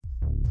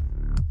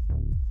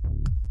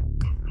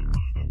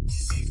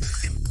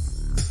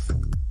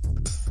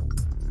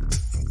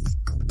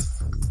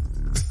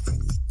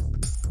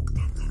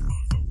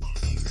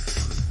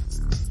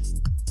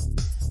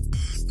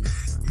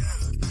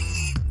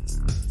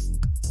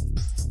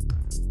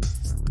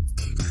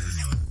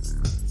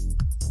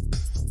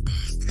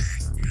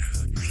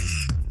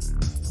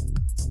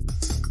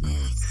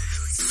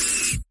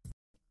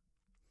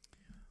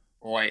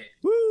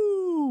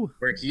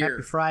We're here.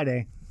 Happy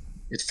Friday.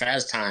 It's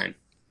Faz time.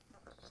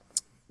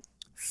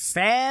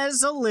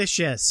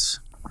 Fazalicious.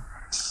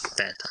 Faz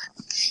time.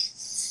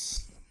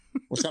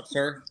 What's up,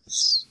 sir?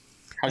 How's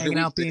Hanging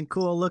your out, being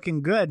cool,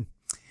 looking good.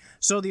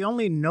 So the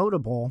only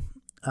notable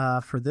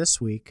for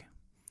this week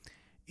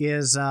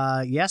is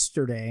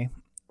yesterday,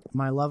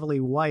 my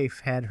lovely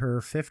wife had her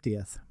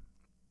 50th.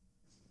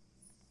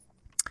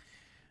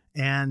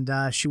 And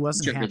she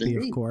wasn't happy,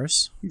 of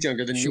course.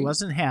 Younger than me. She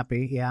wasn't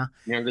happy, yeah.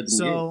 Younger than you.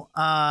 So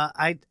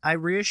I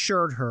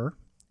reassured her,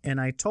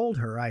 and I told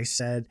her, I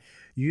said,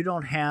 you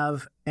don't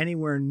have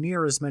anywhere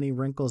near as many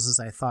wrinkles as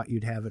I thought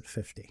you'd have at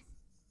 50.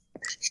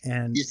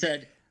 And you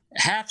said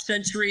half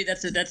century.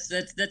 That's a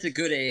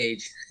good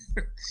age.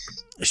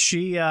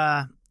 she's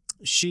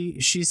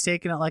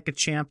taking it like a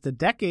champ. The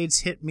decades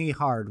hit me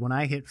hard. When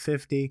I hit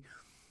 50,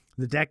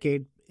 the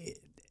decade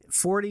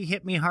 40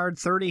 hit me hard,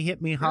 30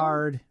 hit me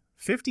hard,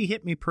 50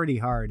 hit me pretty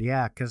hard.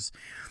 Yeah, because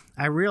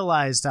I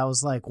realized, I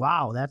was like,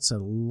 wow, that's a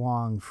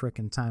long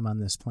freaking time on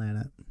this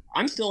planet.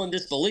 I'm still in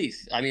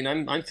disbelief. I mean,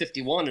 I'm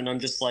 51, and I'm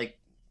just like,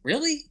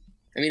 really?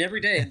 I mean,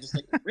 every day I'm just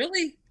like,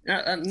 really?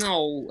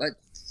 No.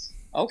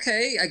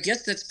 Okay, I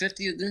guess that's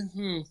 50.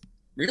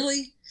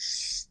 Really?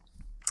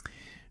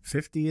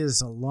 50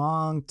 is a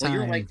long time.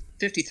 Well, you're like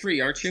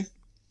 53, aren't you?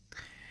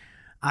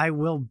 I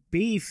will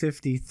be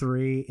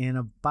 53 in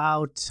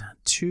about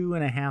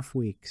 2.5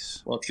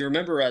 weeks. Well, if you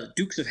remember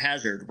Dukes of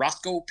Hazzard,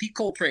 Roscoe P.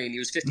 Coltrane, he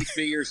was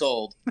 53 years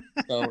old.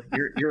 So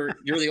you're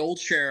the old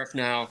sheriff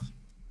now.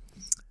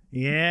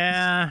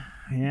 Yeah.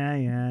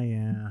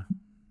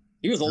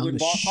 He was older than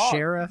Boss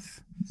Hogg.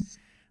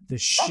 The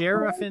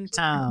sheriff in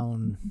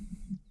town.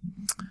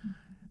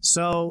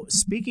 So,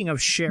 speaking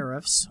of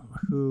sheriffs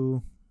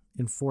who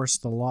enforce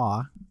the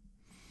law,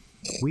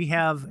 we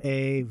have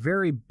a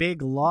very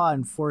big law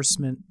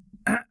enforcement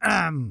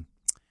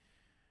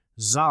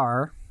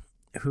czar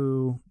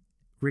who,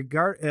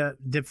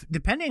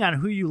 depending on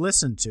who you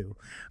listen to,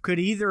 could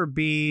either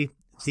be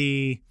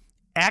the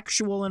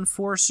actual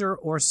enforcer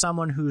or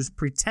someone who's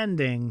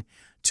pretending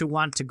to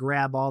want to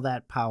grab all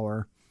that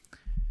power.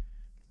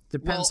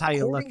 Depends how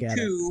you look at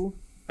it.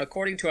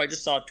 According to, I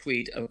just saw a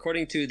tweet.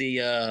 According to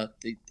the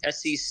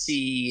SEC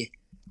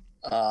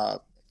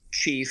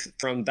chief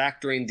from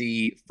back during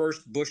the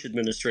first Bush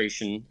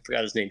administration, I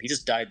forgot his name. He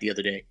just died the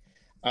other day.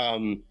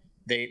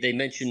 They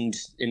mentioned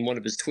in one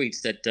of his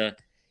tweets that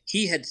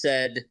he had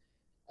said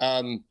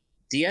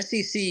the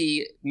SEC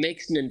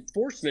makes an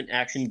enforcement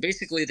action.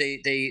 Basically,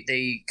 they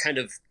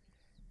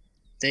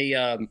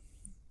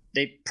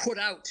put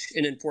out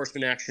an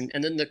enforcement action,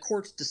 and then the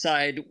courts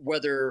decide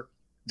whether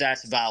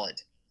that's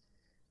valid.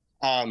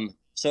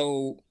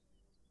 So,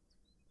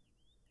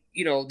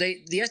 you know,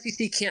 the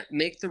SEC can't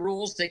make the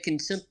rules. They can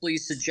simply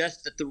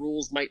suggest that the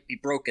rules might be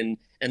broken,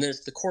 and then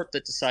it's the court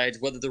that decides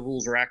whether the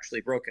rules are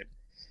actually broken.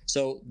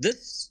 So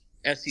this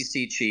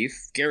SEC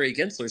chief, Gary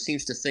Gensler,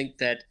 seems to think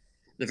that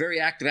the very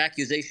act of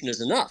accusation is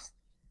enough.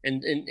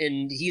 And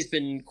he's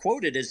been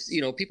quoted as,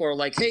 you know, people are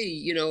like, hey,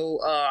 you know,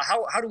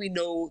 how do we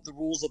know the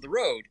rules of the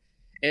road?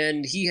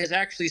 And he has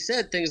actually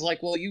said things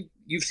like, well,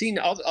 you've seen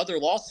other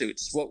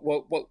lawsuits.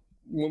 What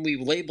when we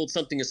labeled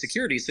something a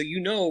security, so you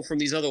know from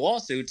these other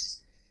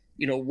lawsuits,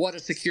 you know what a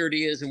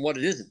security is and what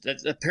it isn't.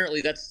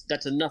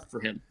 That's enough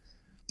for him.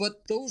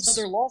 But those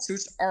other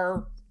lawsuits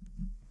are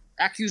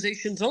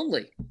accusations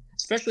only,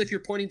 especially if you're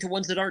pointing to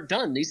ones that aren't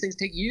done. These things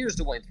take years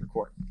to wind through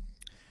court.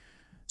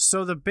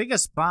 So the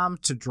biggest bomb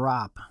to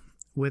drop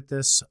with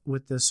this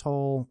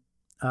whole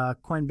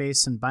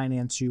Coinbase and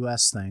Binance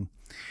US thing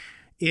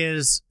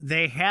is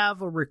they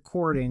have a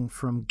recording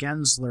from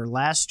Gensler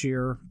last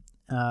year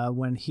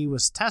when he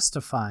was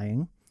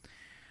testifying,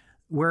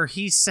 where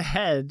he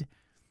said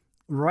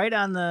right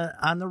on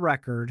the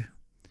record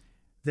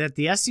that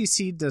the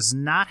SEC does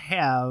not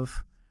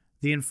have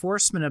the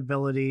enforcement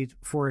ability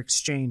for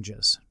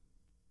exchanges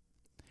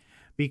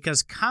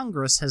because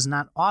Congress has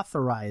not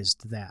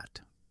authorized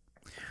that.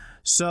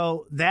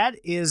 So that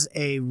is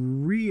a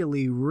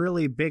really,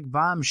 really big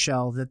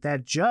bombshell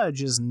that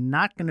judge is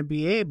not going to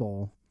be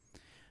able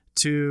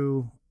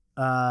to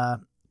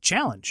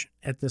challenge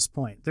at this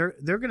point. They're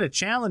going to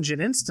challenge it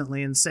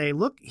instantly and say,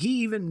 look,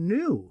 he even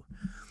knew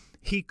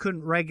he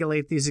couldn't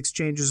regulate these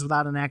exchanges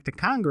without an act of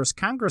Congress.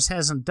 Congress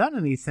hasn't done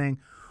anything.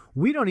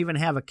 We don't even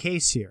have a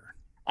case here.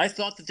 I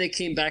thought that they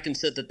came back and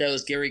said that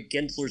was Gary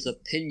Gensler's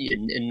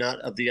opinion and not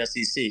of the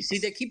SEC. See,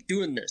 they keep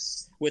doing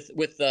this with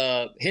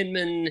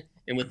Hinman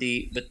and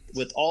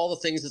with all the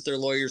things that their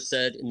lawyers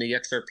said in the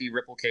XRP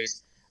Ripple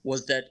case,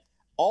 was that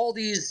all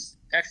these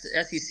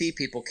SEC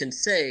people can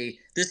say,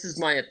 this is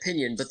my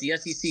opinion, but the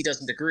SEC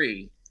doesn't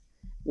agree.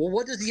 Well,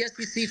 what does the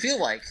SEC feel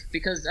like?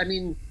 Because, I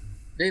mean,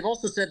 they've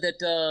also said that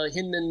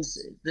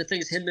the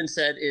things Hinman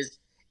said is,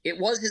 it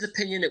was his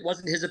opinion, it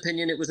wasn't his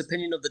opinion, it was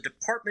opinion of the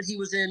department he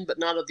was in, but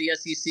not of the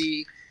SEC.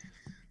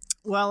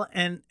 Well,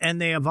 and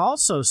they have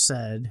also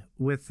said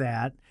with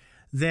that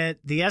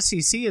the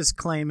SEC is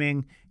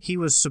claiming he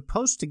was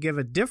supposed to give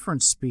a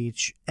different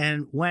speech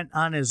and went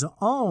on his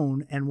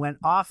own and went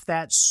off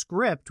that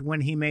script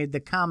when he made the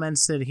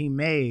comments that he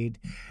made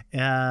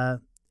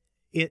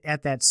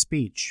at that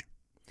speech.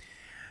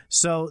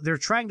 So they're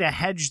trying to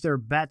hedge their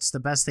bets the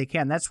best they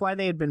can. That's why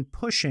they had been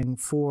pushing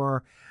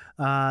for,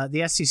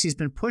 the SEC has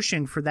been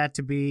pushing for that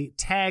to be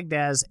tagged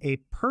as a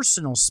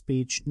personal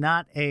speech,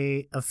 not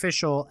a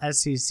official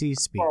SEC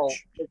speech. Well,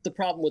 the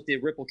problem with the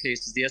Ripple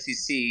case is the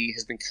SEC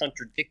has been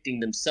contradicting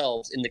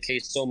themselves in the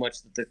case so much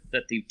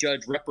that the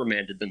judge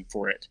reprimanded them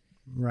for it.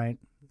 Right.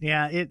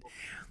 Yeah.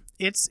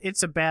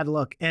 It's a bad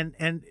look,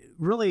 and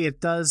really it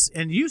does.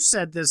 And you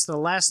said this the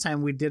last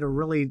time we did a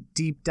really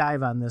deep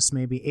dive on this,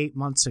 maybe 8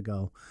 months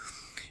ago.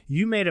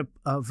 You made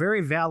a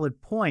very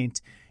valid point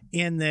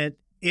in that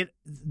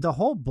the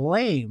whole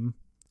blame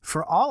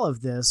for all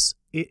of this,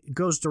 it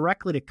goes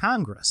directly to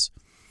Congress,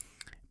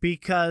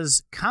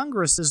 because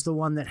Congress is the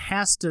one that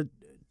has to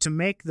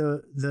make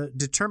the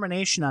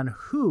determination on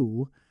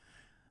who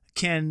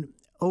can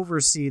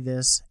oversee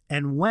this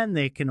and when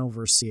they can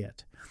oversee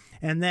it.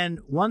 And then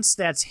once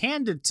that's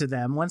handed to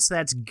them, once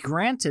that's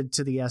granted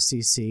to the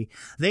SEC,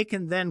 they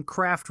can then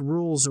craft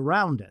rules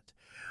around it.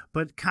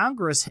 But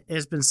Congress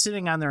has been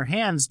sitting on their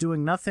hands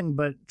doing nothing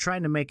but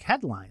trying to make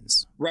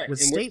headlines. Right, with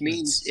and statements. Which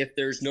means if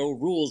there's no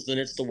rules, then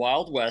it's the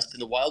Wild West.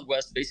 And the Wild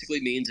West basically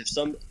means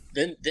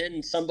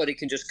then somebody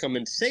can just come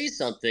and say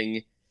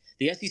something.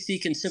 The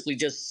SEC can simply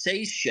just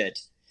say shit,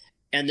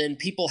 and then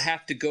people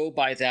have to go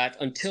by that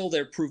until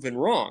they're proven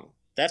wrong.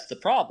 That's the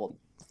problem.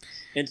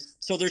 And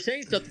so they're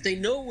saying stuff that they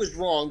know was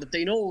wrong, that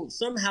they know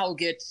somehow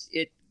get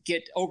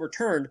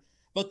overturned,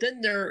 but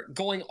then they're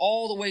going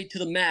all the way to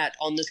the mat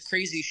on this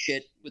crazy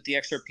shit with the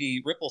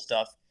XRP Ripple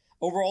stuff,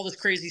 over all this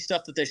crazy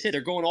stuff that they say.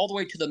 They're going all the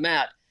way to the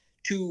mat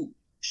to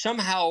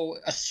somehow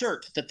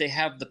assert that they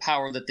have the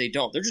power that they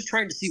don't. They're just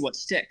trying to see what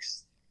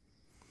sticks.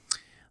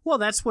 Well,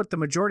 that's what the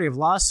majority of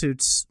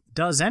lawsuits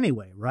does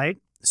anyway, right?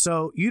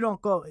 So you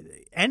don't go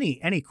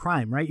any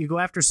crime, right? You go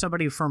after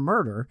somebody for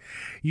murder.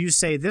 You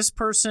say this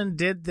person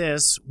did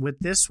this with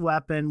this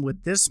weapon,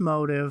 with this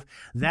motive.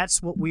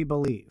 That's what we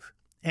believe.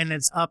 And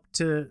it's up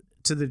to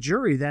the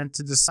jury then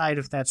to decide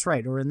if that's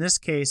right. Or in this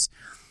case,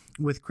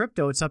 with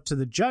crypto, it's up to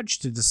the judge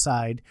to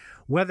decide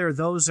whether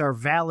those are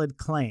valid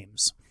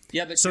claims.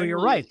 Yeah, but so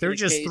you're right. They're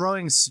just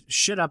throwing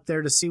shit up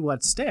there to see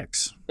what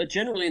sticks. But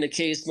generally in a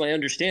case, my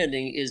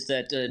understanding is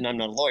that, and I'm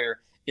not a lawyer,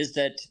 is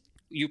that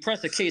you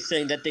press a case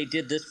saying that they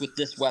did this with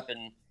this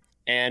weapon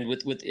and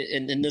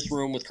in this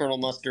room with Colonel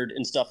Mustard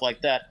and stuff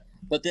like that.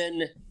 But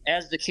then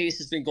as the case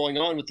has been going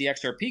on with the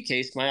XRP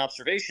case, my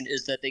observation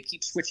is that they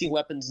keep switching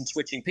weapons and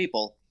switching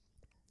people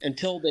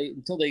until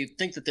they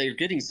think that they're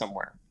getting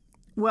somewhere.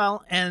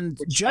 Well, and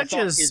which judges I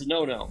thought is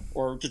no,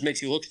 or just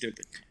makes you look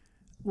stupid.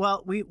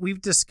 Well,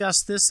 we've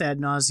discussed this ad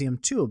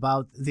nauseum too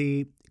about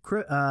the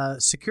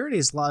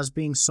securities laws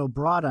being so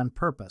broad on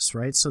purpose,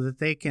 right? So that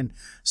they can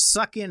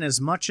suck in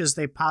as much as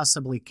they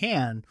possibly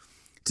can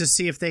to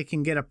see if they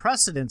can get a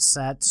precedent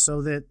set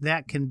so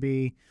that can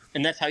be,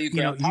 and that's how you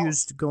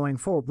used going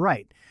forward,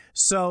 right?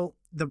 So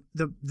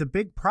the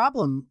big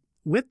problem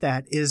with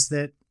that is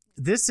that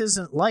this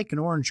isn't like an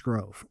orange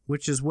grove,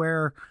 which is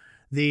where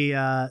the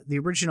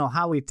original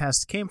Howey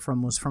test came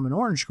from, was from an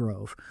orange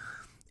grove,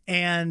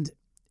 and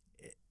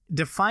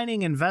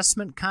defining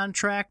investment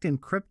contract in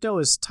crypto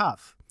is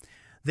tough.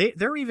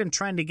 They're even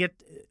trying to get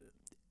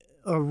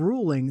a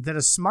ruling that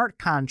a smart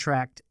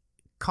contract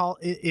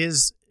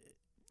is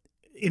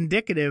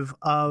indicative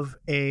of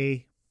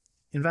a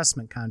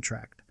investment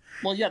contract.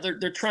 Well, yeah,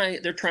 they're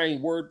trying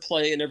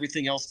wordplay and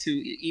everything else too,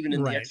 even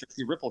in the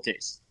XRP Ripple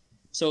case.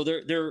 So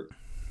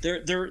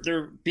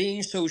they're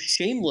being so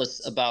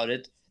shameless about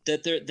it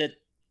that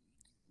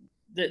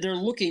they're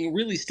looking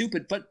really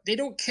stupid, but they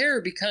don't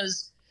care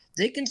because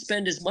they can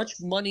spend as much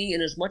money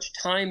and as much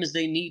time as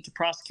they need to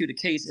prosecute a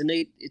case, and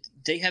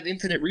they have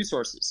infinite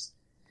resources,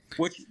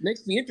 which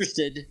makes me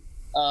interested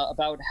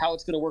about how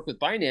it's going to work with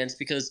Binance,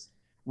 because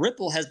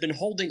Ripple has been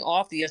holding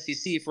off the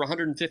SEC for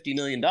 $150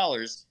 million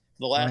for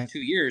the last 2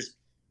 years.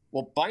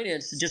 Well,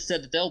 Binance just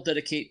said that they'll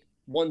dedicate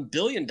 $1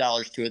 billion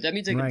to it. That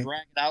means they can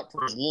drag it out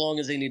for as long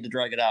as they need to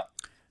drag it out.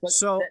 But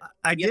so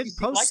I did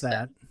post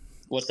that.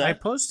 What's that? I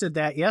posted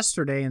that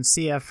yesterday in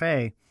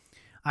CFA.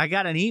 I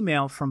got an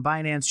email from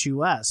Binance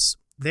US.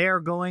 They're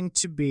going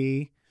to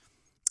be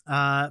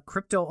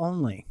crypto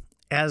only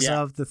as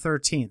of the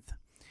 13th.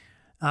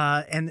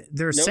 And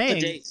they're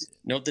saying...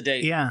 Note the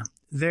date. Yeah.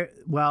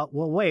 Well,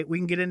 wait. We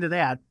can get into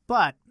that.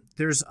 But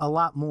there's a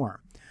lot more.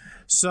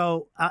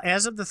 So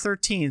as of the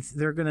 13th,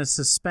 they're going to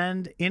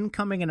suspend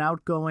incoming and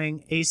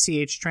outgoing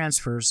ACH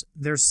transfers.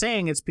 They're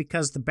saying it's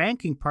because the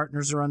banking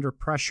partners are under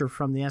pressure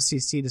from the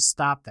SEC to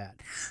stop that.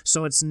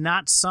 So it's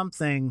not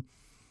something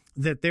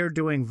that they're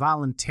doing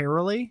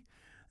voluntarily.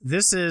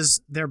 This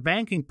is their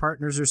banking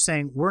partners are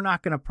saying, we're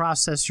not going to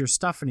process your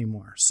stuff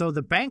anymore. So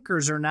the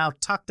bankers are now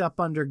tucked up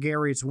under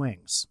Gary's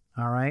wings.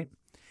 All right.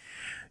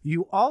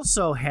 You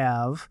also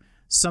have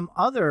some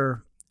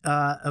other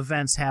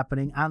events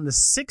happening on the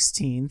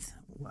 16th.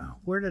 Wow,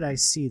 where did I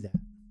see that?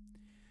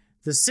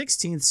 The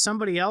 16th,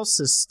 somebody else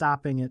is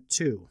stopping it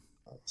too.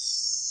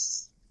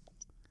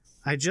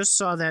 I just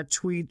saw that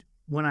tweet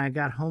when I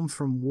got home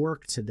from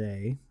work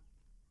today.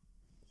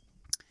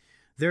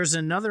 there's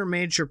another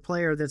major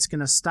player that's going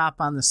to stop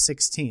on the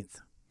 16th.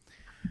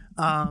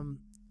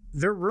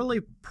 They're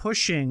really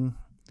pushing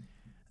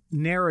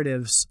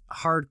narratives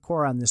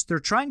hardcore on this. They're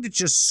trying to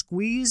just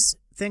squeeze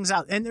things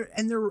out. And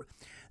they're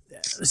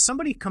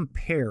somebody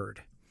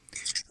compared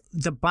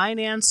the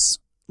Binance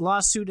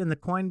lawsuit and the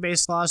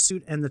Coinbase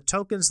lawsuit and the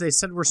tokens they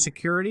said were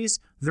securities.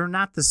 They're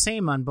not the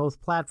same on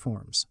both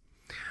platforms.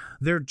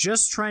 They're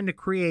just trying to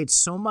create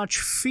so much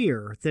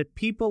fear that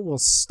people will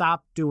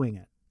stop doing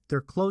it. They're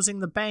closing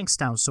the banks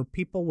down so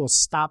people will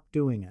stop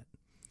doing it.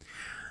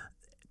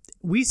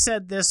 We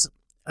said this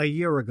a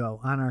year ago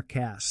on our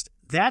cast.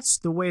 That's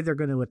the way they're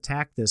going to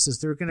attack this, is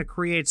they're going to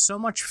create so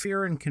much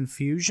fear and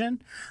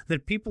confusion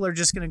that people are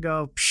just going to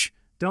go, psh,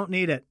 don't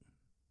need it.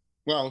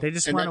 Well, they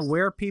just want to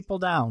wear people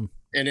down.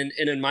 And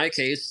in my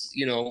case,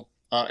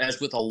 as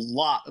with a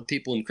lot of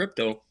people in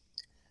crypto,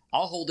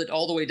 I'll hold it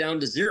all the way down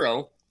to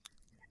zero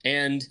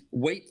and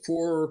wait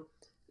for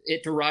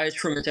it to rise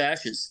from its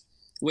ashes,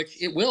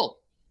 which it will.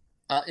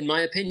 In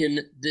my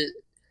opinion, the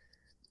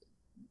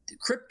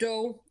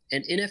crypto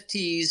and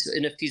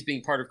NFTs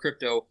being part of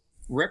crypto,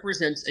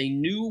 represents a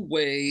new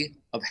way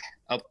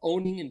of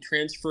owning and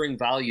transferring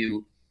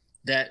value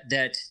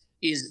that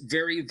is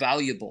very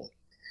valuable.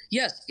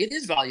 Yes, it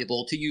is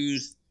valuable to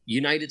use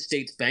United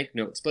States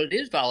banknotes, but it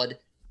is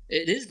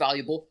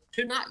valuable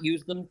to not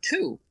use them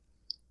too.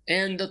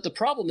 And the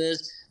problem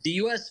is the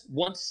U.S.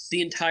 wants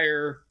the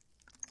entire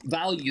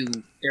value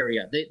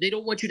area. They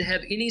don't want you to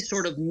have any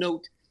sort of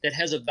note that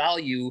has a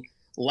value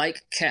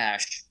like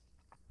cash,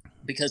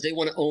 because they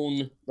want to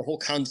own the whole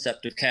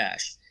concept of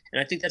cash. And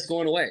I think that's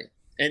going away.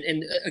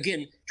 And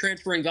again,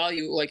 transferring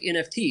value like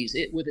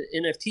NFTs. With an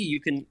NFT, you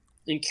can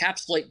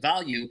encapsulate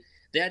value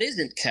that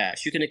isn't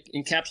cash. You can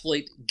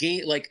encapsulate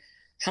gain, like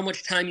how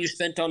much time you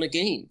spent on a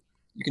game.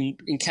 You can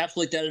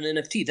encapsulate that in an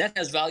NFT. That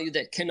has value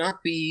that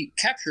cannot be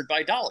captured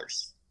by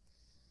dollars.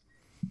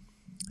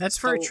 That's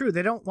very true.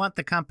 They don't want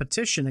the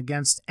competition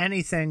against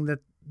anything that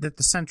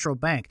the central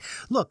bank.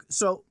 Look,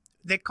 so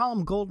they call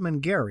him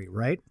Goldman Gary,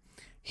 right?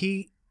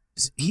 He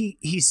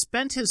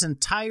spent his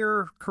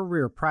entire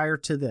career prior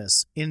to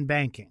this in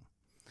banking.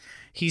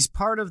 He's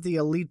part of the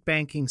elite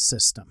banking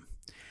system.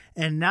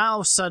 And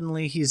now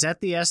suddenly he's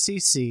at the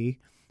SEC,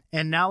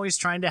 and now he's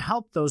trying to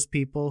help those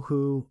people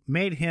who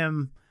made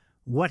him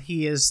what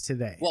he is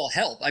today. Well,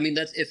 help. I mean,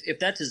 that's if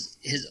that's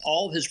his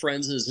all of his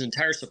friends and his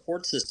entire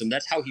support system,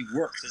 that's how he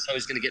works. That's how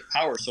he's going to get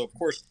power. So of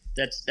course,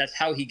 that's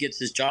how he gets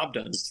his job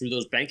done, is through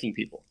those banking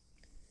people.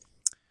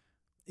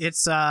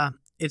 It's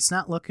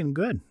not looking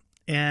good.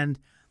 And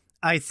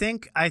I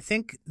think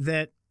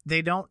that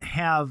they don't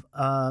have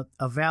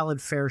a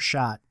valid fair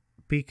shot,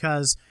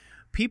 because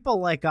people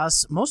like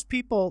us, most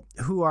people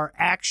who are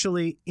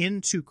actually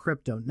into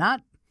crypto,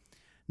 not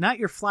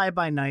your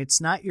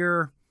fly-by-nights, not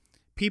your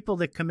people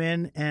that come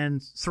in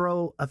and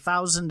throw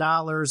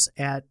 $1,000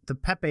 at the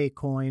Pepe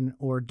coin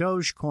or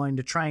Dogecoin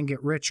to try and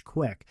get rich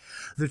quick.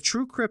 The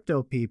true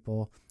crypto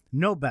people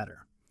know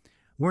better.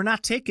 We're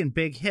not taking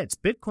big hits.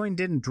 Bitcoin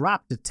didn't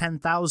drop to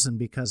 10,000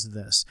 because of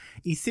this.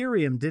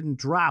 Ethereum didn't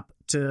drop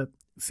to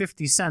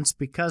 50 cents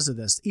because of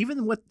this.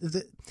 Even with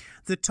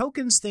the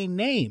tokens they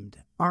named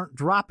aren't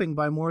dropping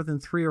by more than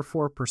 3 or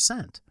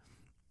 4%.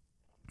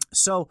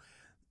 So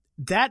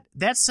that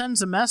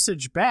sends a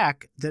message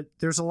back that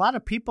there's a lot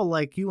of people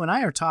like you and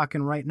I are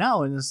talking right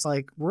now, and it's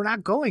like, we're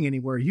not going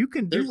anywhere. You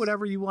can do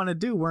whatever you want to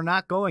do. We're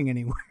not going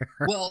anywhere.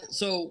 Well,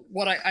 so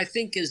what I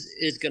think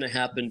is going to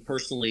happen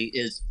personally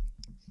is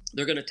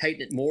they're going to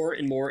tighten it more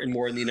and more and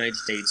more in the United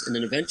States, and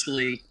then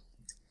eventually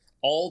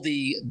all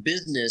the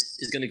business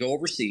is going to go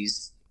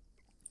overseas,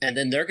 and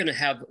then they're going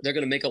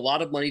to make a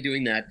lot of money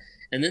doing that.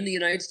 And then the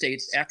United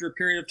States, after a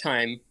period of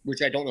time,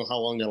 which I don't know how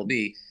long that'll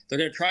be, they're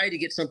going to try to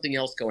get something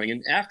else going.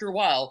 And after a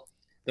while,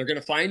 they're going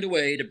to find a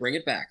way to bring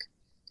it back,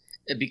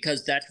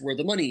 because that's where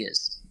the money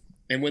is.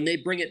 And when they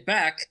bring it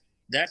back,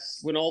 that's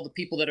when all the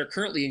people that are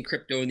currently in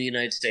crypto in the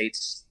United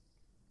States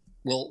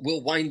will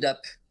wind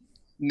up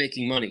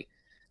making money.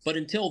 But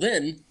until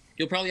then,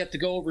 you'll probably have to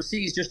go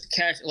overseas just to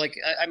cash. Like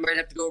I might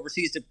have to go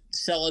overseas to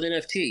sell an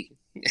NFT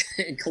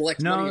and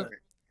collect money on it.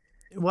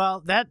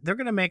 Well, they're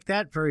going to make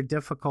that very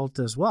difficult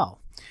as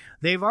well.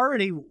 They've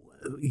already,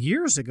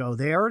 years ago,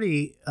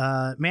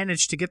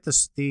 managed to get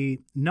the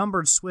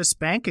numbered Swiss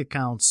bank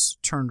accounts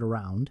turned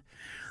around.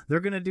 They're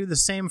going to do the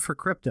same for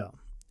crypto.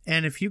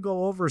 And if you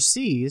go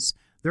overseas,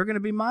 they're going to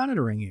be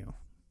monitoring you.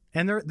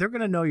 And they're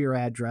going to know your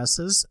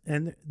addresses,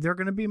 and they're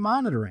going to be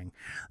monitoring.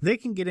 They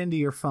can get into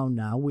your phone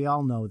now. We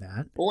all know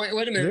that. Well,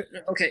 wait a minute.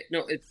 Okay,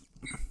 no,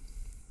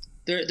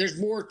 there's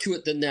more to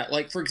it than that.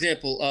 Like, for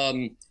example,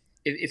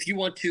 if you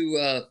want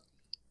to,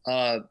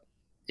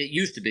 it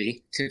used to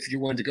be, if you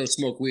wanted to go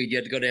smoke weed, you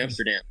had to go to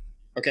Amsterdam.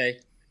 Okay.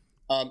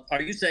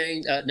 Are you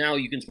saying now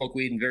you can smoke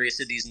weed in various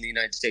cities in the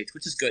United States,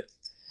 which is good.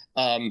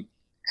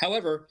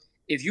 However,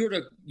 if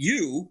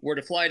you were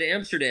to fly to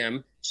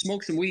Amsterdam,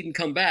 smoke some weed and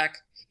come back,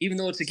 even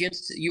though it's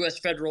against U.S.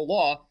 federal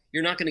law,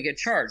 you're not going to get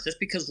charged. That's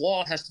because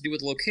law has to do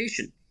with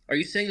location. Are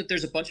you saying that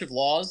there's a bunch of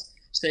laws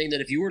saying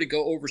that if you were to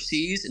go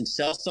overseas and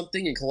sell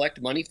something and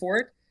collect money for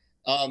it,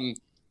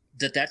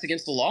 that's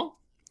against the law?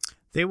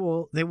 They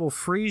will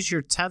freeze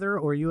your Tether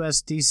or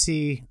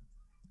USDC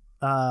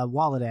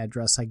wallet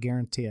address. I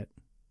guarantee it.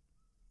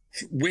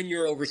 When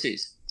you're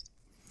overseas.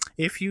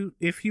 If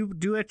you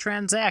do a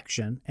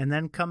transaction and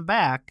then come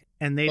back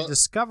and they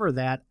discover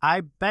that,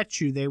 I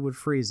bet you they would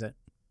freeze it.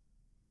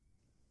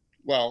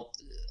 Well,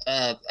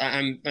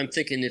 I'm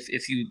thinking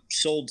if you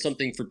sold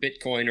something for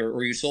Bitcoin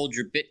or you sold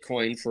your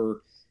Bitcoin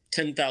for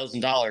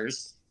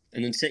 $10,000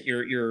 and then sent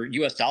your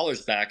US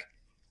dollars back,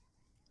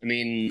 I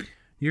mean,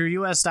 your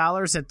US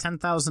dollars at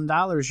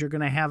 $10,000, you're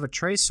going to have a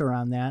tracer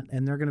on that,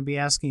 and they're going to be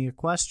asking you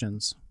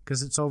questions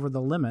because it's over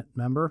the limit,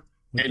 remember?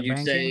 And you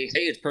say,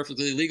 hey, it's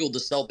perfectly legal to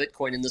sell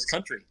Bitcoin in this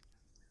country.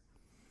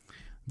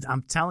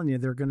 I'm telling you,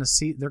 they're going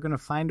to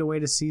find a way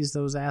to seize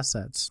those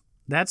assets.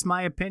 That's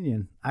my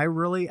opinion.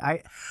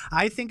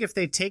 I think if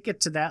they take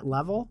it to that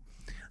level,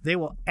 they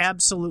will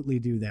absolutely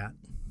do that.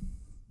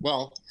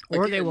 Well,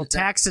 or they will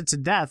tax it to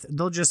death.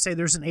 They'll just say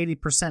there's an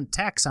 80%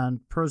 tax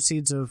on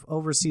proceeds of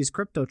overseas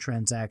crypto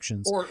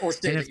transactions. Or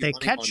say and that if they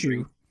catch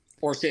you,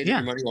 or say that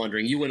you're money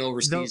laundering. You went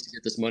overseas to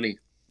get this money.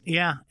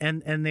 Yeah,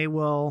 and they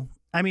will.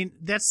 I mean,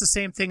 that's the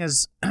same thing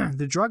as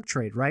the drug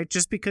trade, right?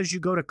 Just because you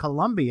go to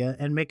Colombia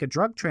and make a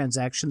drug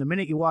transaction, the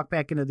minute you walk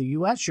back into the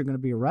U.S., you're going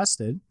to be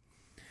arrested.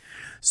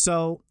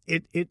 So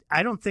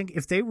I don't think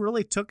if they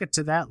really took it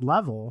to that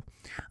level,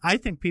 I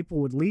think people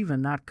would leave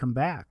and not come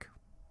back.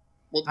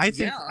 Well, I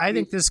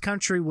think this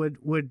country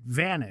would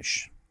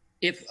vanish.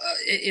 If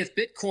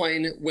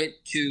Bitcoin went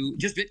to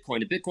just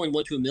Bitcoin, if Bitcoin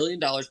went to $1 million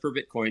per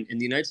Bitcoin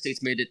and the United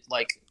States made it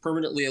like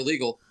permanently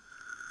illegal,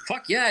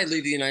 fuck yeah, I'd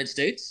leave the United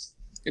States.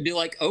 It'd be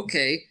like,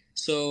 okay,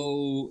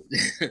 so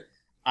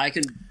I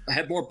can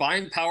have more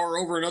buying power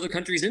over in other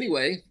countries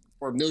anyway,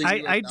 or $1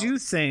 million. I do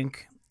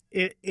think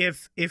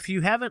if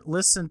you haven't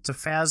listened to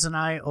Faz and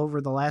I over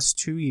the last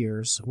 2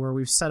 years, where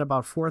we've said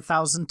about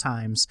 4,000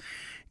 times,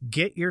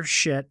 get your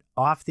shit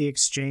off the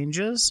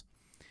exchanges.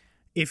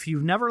 If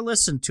you've never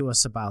listened to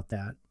us about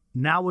that,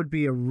 now would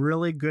be a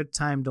really good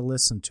time to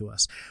listen to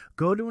us.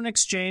 Go to an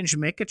exchange,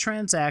 make a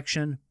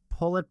transaction,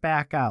 pull it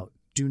back out.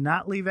 Do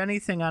not leave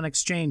anything on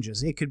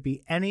exchanges. It could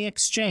be any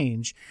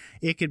exchange.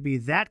 It could be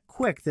that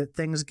quick that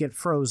things get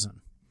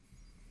frozen.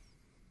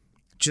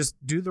 Just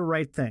do the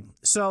right thing.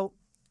 So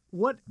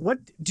what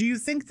do you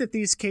think that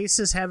these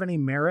cases have any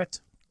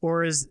merit,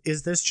 or is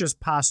this just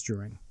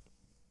posturing?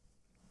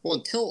 Well,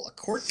 until a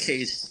court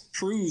case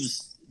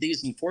proves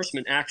these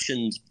enforcement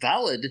actions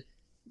valid,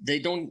 they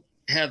don't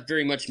have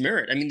very much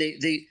merit. I mean,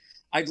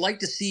 I'd like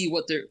to see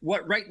what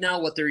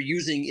they're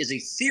using is a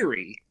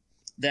theory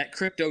that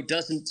crypto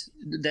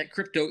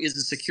is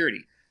a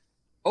security.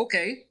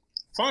 Okay,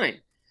 fine.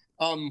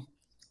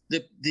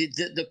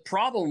 The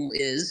problem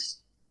is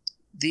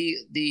the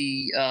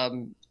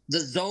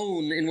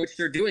zone in which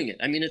they're doing it.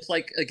 I mean, it's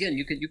like, again,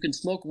 you can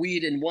smoke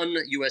weed in one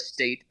U.S.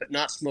 state but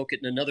not smoke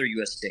it in another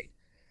U.S. state.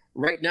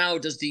 Right now,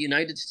 does the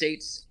United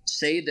States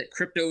say that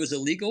crypto is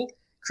illegal?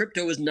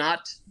 Crypto is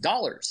not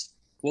dollars.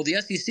 Well, the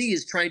SEC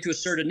is trying to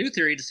assert a new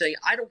theory to say,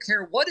 I don't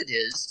care what it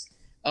is.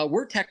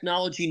 We're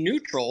technology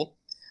neutral.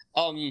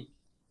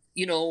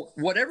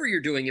 Whatever you're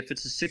doing, if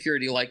it's a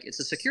security, like it's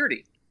a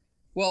security.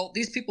 Well,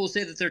 these people who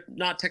say that they're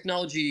not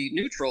technology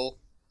neutral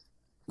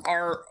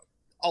are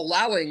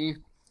allowing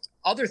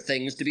other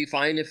things to be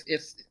fine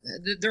if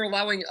they're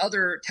allowing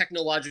other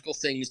technological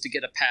things to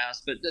get a pass,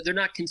 but they're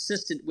not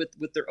consistent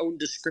with their own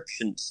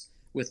descriptions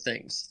with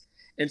things.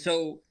 And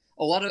so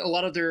a lot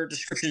of their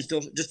descriptions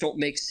don't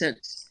make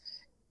sense.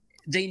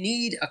 They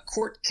need a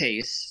court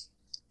case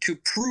to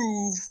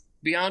prove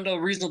beyond a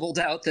reasonable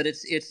doubt that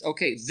it's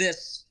okay,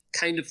 this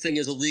kind of thing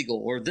is illegal,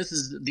 or this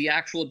is the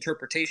actual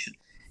interpretation.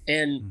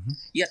 And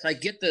yes, I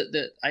get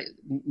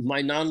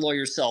my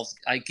non-lawyer self,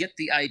 I get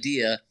the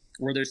idea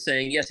where they're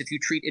saying, yes, if you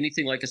treat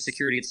anything like a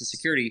security, it's a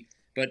security.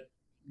 But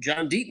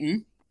John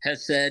Deaton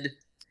has said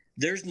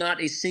there's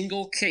not a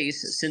single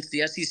case since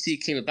the SEC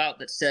came about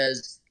that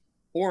says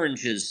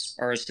oranges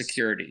are a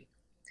security.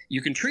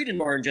 You can treat an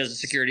orange as a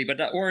security, but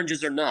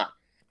oranges are not.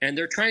 And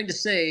they're trying to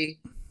say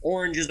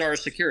oranges are a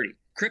security.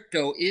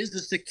 Crypto is a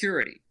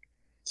security.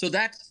 So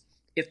that's,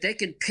 if they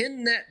can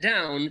pin that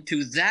down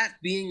to that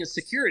being a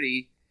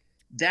security,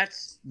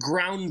 that's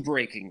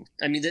groundbreaking.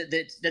 I mean,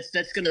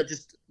 that's going to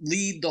just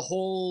lead the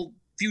whole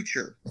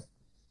future.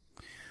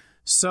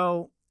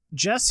 So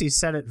Jesse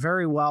said it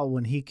very well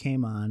when he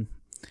came on.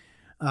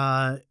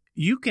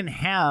 You can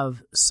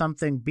have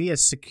something be a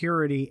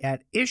security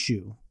at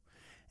issue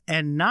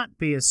and not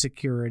be a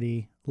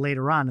security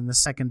later on in the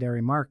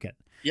secondary market.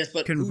 Yes,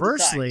 but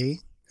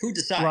conversely, who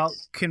decides? Well,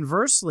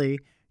 conversely,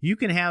 you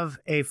can have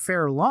a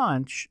fair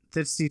launch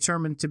that's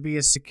determined to be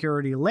a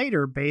security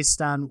later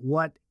based on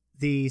what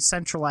the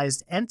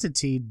centralized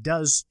entity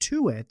does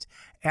to it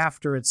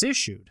after it's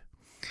issued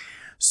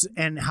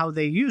and how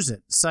they use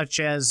it, such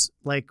as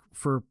like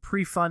for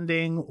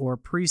pre-funding or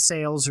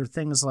pre-sales or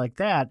things like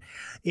that.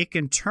 It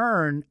can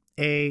turn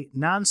a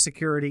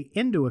non-security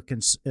into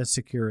a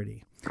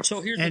security. So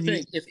here's the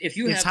thing. If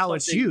you have it's how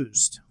it's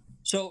used.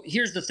 So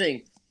here's the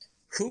thing.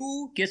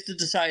 Who gets to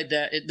decide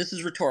that? This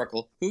is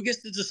rhetorical. Who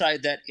gets to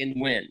decide that and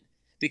when?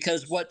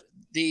 because what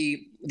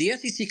the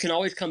SEC can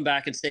always come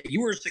back and say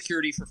you were a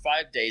security for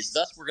 5 days,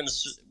 thus we're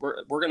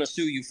going to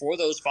sue you for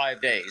those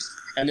 5 days,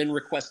 and then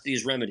request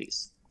these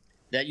remedies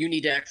that you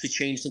need to actually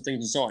change some things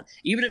and so on.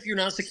 Even if you're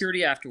not a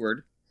security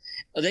afterward,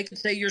 they could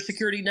say you're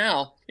security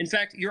now. In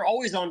fact, you're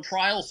always on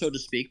trial, so to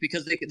speak,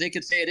 because they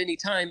could say at any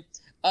time,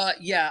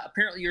 yeah,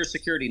 apparently you're a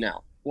security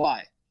now.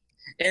 Why?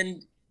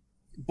 And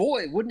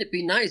boy, wouldn't it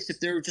be nice if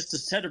there were just a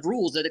set of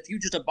rules that if you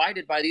just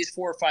abided by these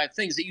 4 or 5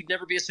 things, that you'd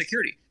never be a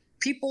security.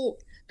 People,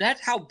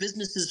 that's how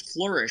businesses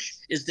flourish,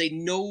 is they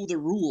know the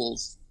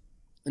rules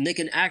and they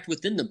can act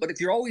within them. But if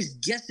you're always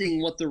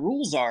guessing what the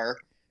rules are,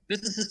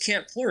 businesses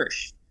can't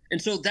flourish.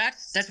 And so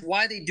that's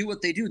why they do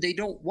what they do. They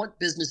don't want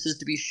businesses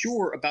to be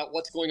sure about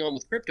what's going on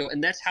with crypto,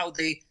 and that's how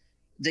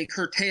they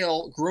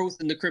curtail growth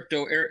in the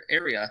crypto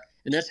area.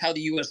 And that's how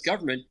the U.S.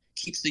 government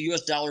keeps the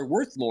U.S. dollar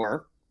worth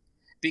more,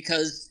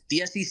 because the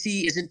SEC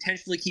is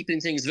intentionally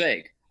keeping things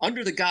vague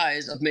under the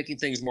guise of making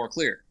things more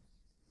clear.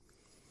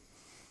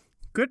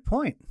 Good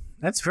point.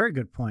 That's a very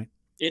good point.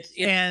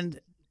 And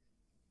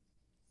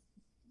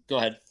go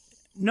ahead.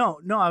 No,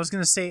 I was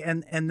going to say,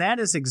 and that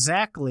is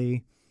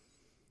exactly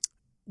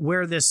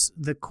where the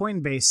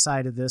Coinbase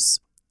side of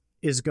this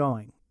is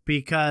going,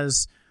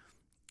 because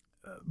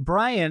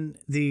Brian,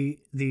 the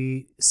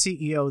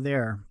CEO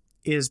there,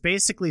 is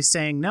basically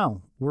saying,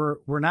 no,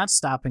 we're not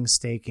stopping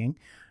staking.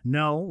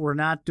 No, we're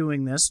not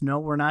doing this. No,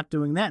 we're not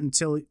doing that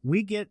until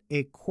we get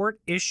a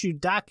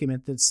court-issued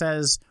document that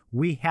says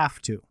we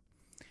have to.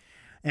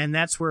 And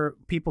that's where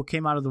people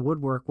came out of the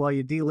woodwork. Well,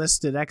 you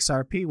delisted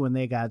XRP when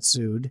they got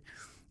sued,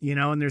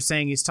 and they're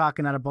saying he's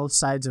talking out of both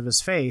sides of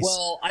his face.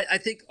 Well, I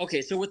think,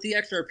 okay, so with the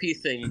XRP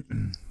thing,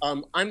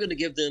 I'm going to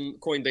give them,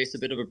 Coinbase, a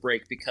bit of a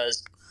break,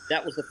 because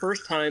that was the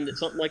first time that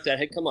something like that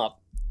had come up,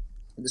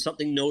 that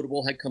something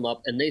notable had come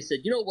up, and they said,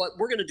 you know what,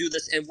 we're going to do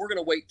this, and we're going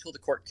to wait till the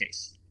court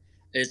case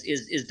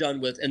is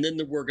done with, and then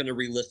we're going to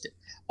relist it.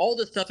 All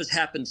this stuff has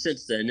happened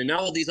since then, and now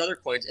all these other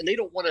coins, and they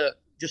don't want to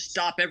just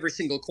stop every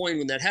single coin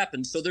when that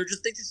happens, so they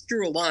just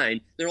drew a line.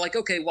 They're like,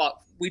 okay,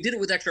 well, we did it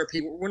with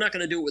XRP, we're not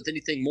going to do it with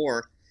anything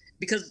more,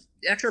 because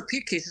the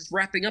XRP case is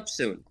wrapping up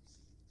soon.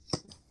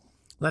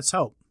 Let's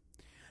hope.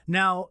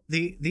 Now,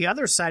 the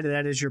other side of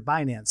that is your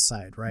Binance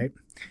side, right?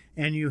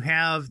 And you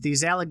have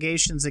these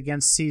allegations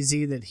against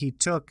CZ that he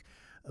took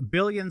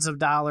billions of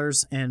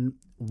dollars and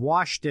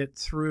washed it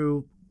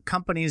through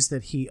companies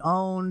that he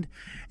owned,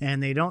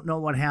 and they don't know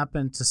what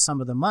happened to some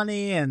of the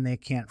money, and they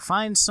can't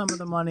find some of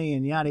the money,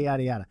 and yada,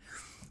 yada, yada.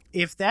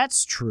 If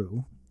that's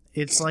true,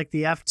 it's like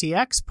the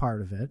FTX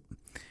part of it.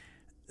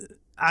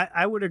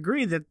 I would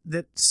agree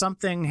that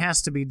something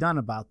has to be done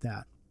about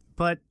that.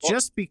 But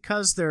just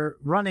because they're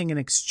running an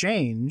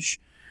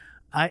exchange,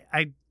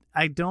 I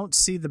don't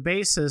see the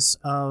basis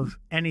of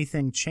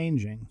anything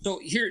changing. So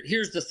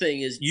here's the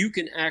thing: is you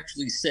can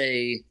actually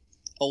say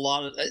a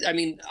lot of. I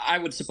mean, I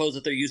would suppose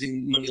that they're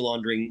using money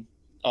laundering,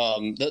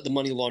 the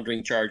money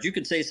laundering charge. You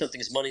can say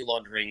something is money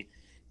laundering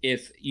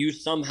if you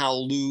somehow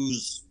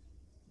lose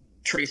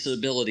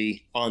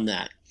traceability on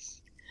that.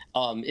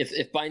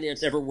 If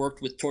Binance ever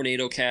worked with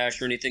Tornado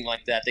Cash or anything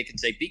like that, they can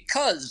say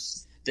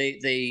because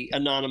they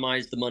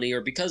anonymized the money,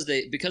 or because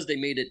they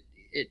made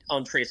it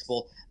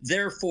untraceable,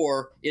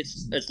 therefore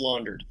it's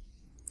laundered.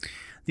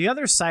 The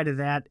other side of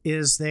that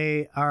is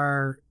they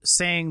are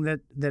saying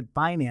that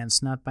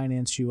Binance, not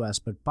Binance US,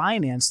 but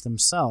Binance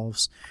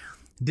themselves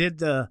did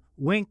the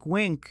wink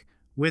wink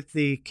with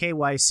the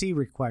KYC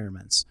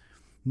requirements.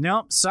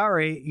 Nope,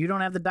 sorry, you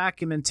don't have the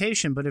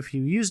documentation, but if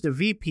you used a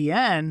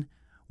VPN,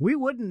 we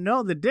wouldn't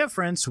know the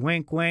difference,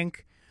 wink,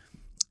 wink,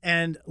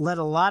 and let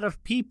a lot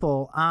of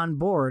people on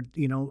board,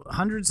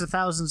 hundreds of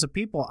thousands of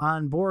people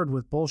on board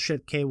with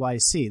bullshit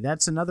KYC.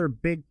 That's another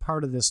big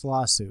part of this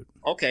lawsuit.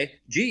 Okay,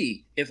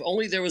 gee, if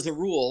only there was a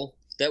rule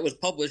that was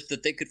published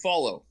that they could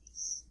follow.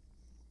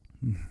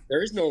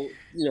 There is no,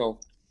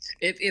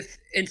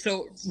 and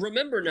so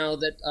remember now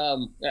that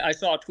I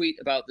saw a tweet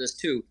about this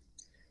too.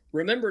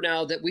 Remember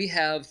now that we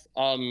have,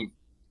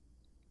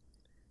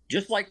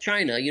 just like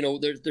China,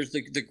 there's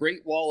the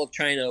Great Wall of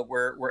China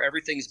where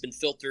everything's been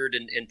filtered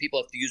and people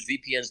have to use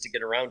VPNs to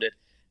get around it.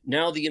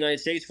 Now the United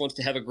States wants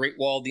to have a Great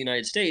Wall of the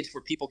United States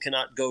where people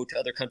cannot go to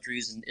other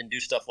countries and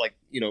do stuff like,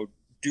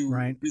 do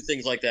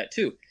things like that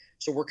too.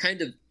 So we're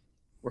kind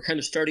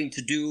of starting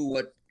to do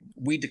what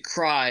we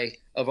decry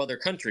of other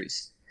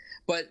countries.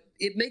 But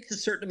it makes a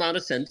certain amount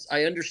of sense.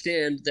 I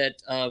understand that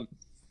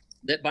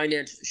that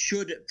Binance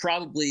should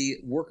probably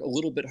work a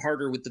little bit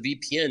harder with the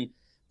VPN,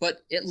 but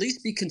at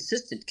least be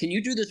consistent. Can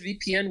you do this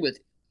VPN with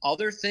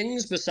other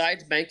things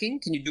besides banking?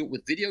 Can you do it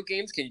with video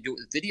games? Can you do it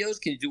with videos?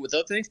 Can you do it with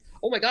other things?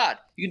 Oh my God,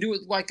 you can do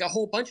it with like a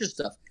whole bunch of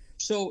stuff.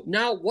 So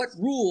now what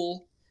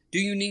rule do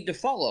you need to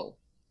follow?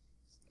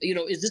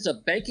 Is this a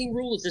banking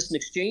rule? Is this an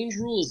exchange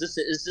rule? Is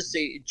this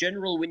a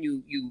general when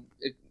you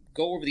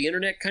go over the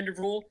internet kind of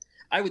rule?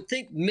 I would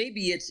think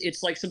maybe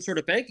it's like some sort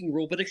of banking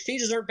rule, but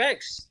exchanges aren't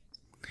banks.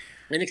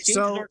 And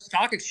exchanges aren't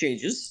stock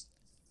exchanges.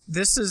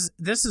 this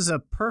is a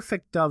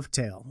perfect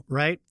dovetail,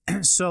 right?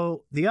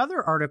 So the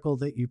other article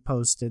that you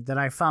posted that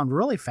I found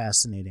really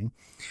fascinating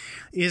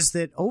is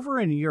that over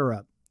in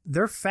Europe,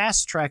 they're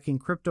fast tracking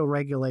crypto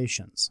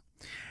regulations,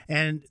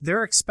 and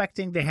they're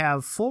expecting to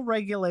have full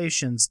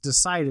regulations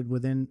decided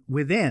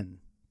within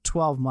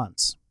 12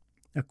 months,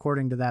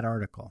 according to that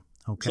article.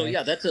 Okay. So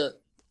yeah, that's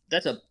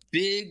a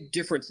big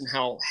difference in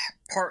how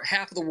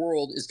half of the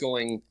world is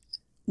going.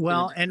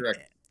 Well,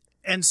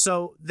 and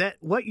so that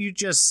what you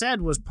just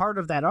said was part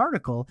of that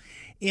article,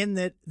 in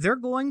that they're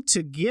going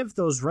to give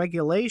those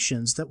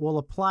regulations that will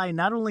apply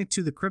not only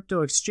to the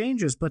crypto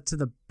exchanges, but to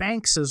the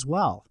banks as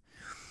well.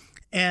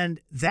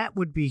 And that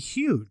would be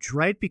huge,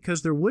 right?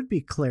 Because there would be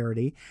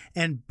clarity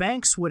and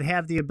banks would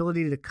have the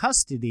ability to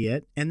custody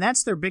it. And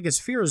that's their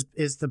biggest fear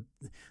is the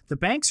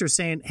banks are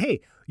saying,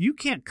 hey, you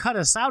can't cut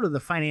us out of the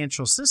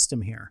financial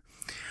system here.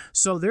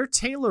 So they're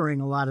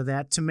tailoring a lot of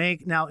that to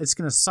make, now it's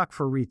going to suck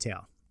for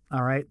retail.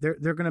 All right. They're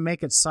going to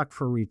make it suck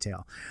for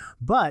retail.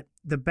 But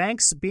the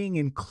banks being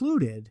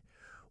included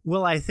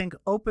will, I think,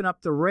 open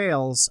up the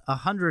rails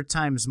 100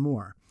 times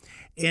more.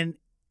 And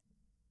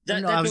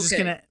I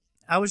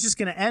was just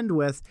going to end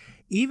with,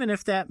 even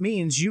if that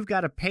means you've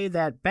got to pay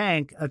that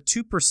bank a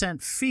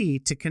 2% fee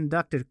to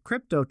conduct a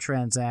crypto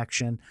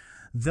transaction,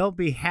 they'll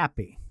be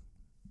happy.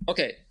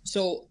 Okay.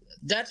 So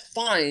that's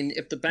fine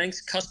if the banks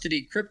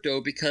custody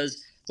crypto,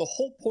 because the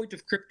whole point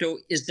of crypto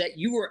is that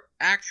you are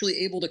actually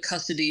able to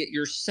custody it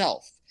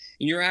yourself,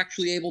 and you're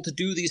actually able to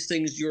do these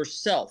things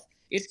yourself.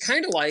 It's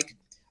kind of like,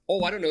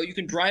 I don't know, you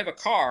can drive a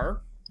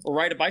car or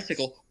ride a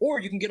bicycle, or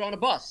you can get on a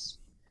bus.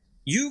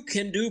 You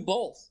can do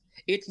both.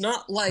 It's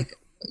not like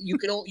you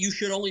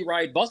should only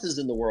ride buses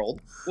in the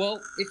world.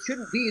 Well, it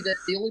shouldn't be that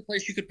the only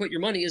place you could put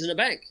your money is in a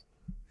bank.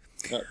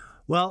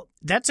 Well,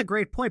 that's a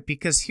great point,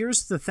 because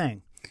here's the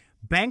thing.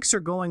 Banks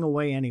are going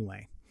away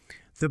anyway.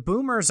 The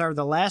boomers are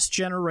the last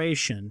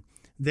generation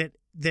that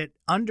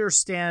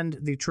understand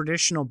the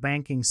traditional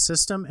banking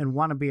system and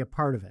want to be a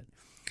part of it.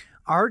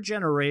 Our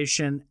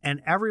generation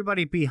and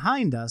everybody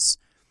behind us,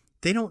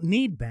 they don't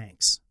need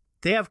banks.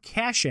 They have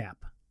Cash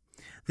App.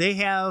 They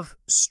have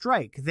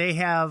Strike. They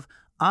have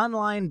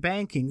online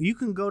banking. You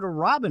can go to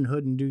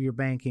Robinhood and do your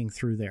banking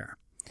through there.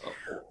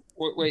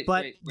 Wait.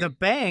 The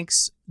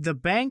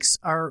banks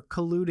are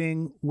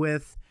colluding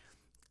with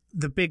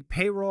the big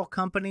payroll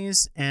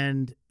companies,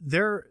 and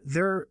they're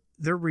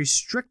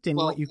restricting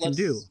what you can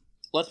do.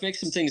 Let's make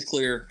some things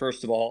clear.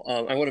 First of all,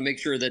 I want to make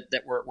sure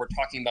that we're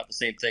talking about the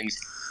same things,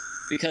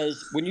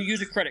 because when you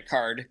use a credit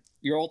card,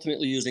 you're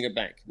ultimately using a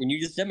bank. When you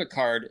use debit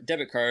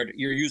card,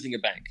 you're using a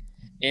bank.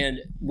 And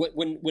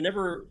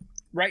whenever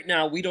right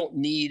now, we don't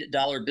need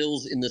dollar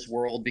bills in this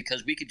world,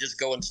 because we could just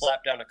go and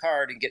slap down a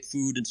card and get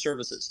food and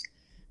services.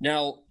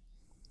 Now,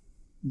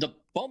 the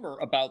bummer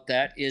about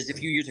that is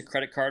if you use a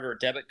credit card or a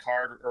debit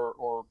card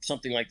or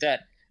something like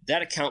that,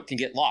 that account can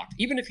get locked.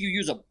 Even if you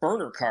use a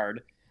burner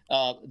card,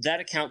 that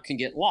account can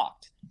get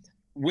locked.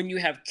 When you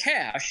have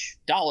cash,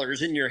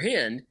 dollars in your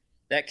hand,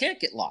 that can't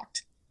get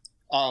locked.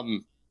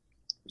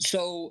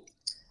 So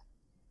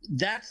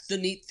that's the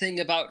neat thing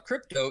about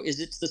crypto, is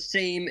it's the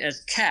same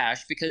as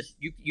cash, because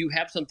you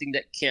have something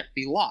that can't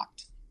be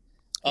locked.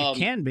 It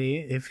can be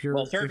if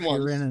you're certain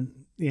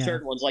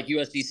ones like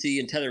USDC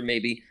and Tether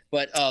maybe,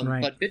 but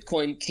right. But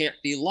Bitcoin can't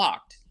be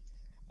locked.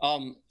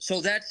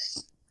 So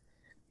that's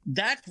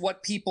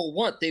what people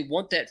want. They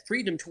want that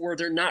freedom to where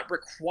they're not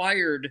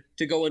required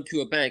to go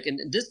into a bank.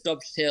 And this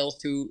dovetails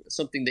to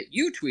something that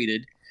you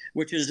tweeted,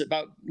 which is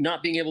about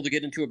not being able to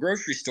get into a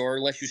grocery store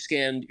unless you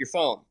scanned your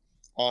phone,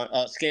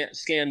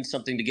 scan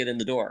something to get in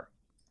the door.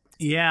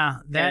 Yeah,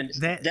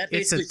 that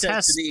basically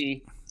says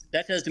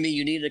to me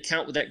you need an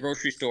account with that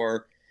grocery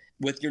store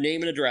with your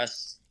name and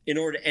address in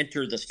order to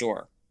enter the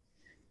store.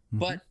 Mm-hmm.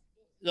 But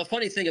the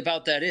funny thing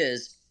about that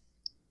is,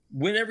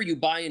 whenever you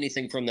buy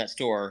anything from that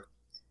store,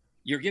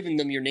 you're giving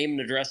them your name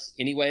and address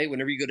anyway.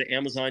 Whenever you go to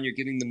Amazon, you're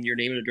giving them your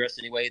name and address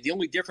anyway. The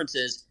only difference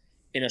is,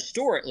 in a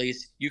store at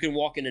least, you can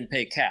walk in and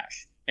pay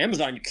cash.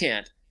 Amazon, you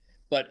can't,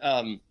 but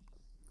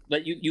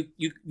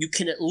you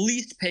can at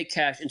least pay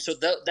cash. And so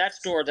that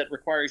store that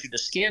requires you to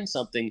scan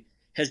something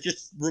has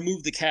just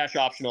removed the cash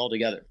option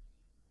altogether.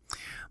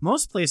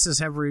 Most places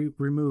have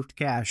removed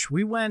cash.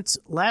 We went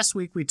last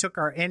week. We took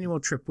our annual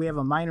trip. We have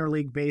a minor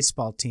league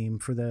baseball team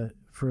for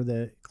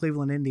the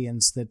Cleveland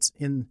Indians that's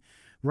in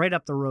right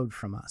up the road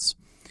from us.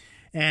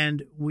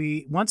 And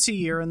we once a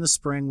year in the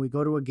spring, we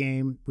go to a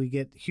game. We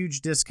get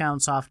huge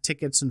discounts off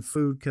tickets and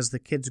food because the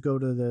kids go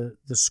to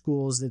the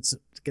schools to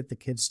get the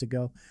kids to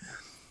go.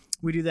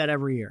 We do that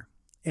every year.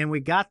 And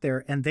we got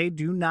there, and they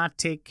do not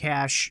take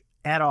cash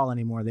at all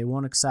anymore. They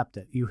won't accept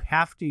it. You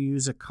have to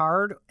use a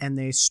card, and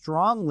they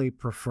strongly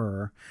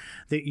prefer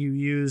that you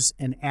use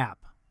an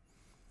app.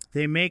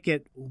 They make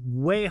it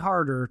way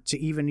harder to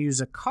even use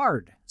a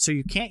card. So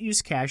you can't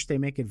use cash. They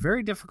make it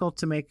very difficult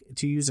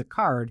to use a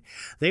card.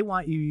 They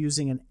want you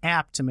using an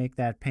app to make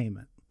that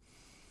payment.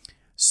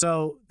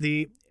 So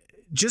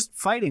just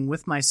fighting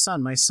with my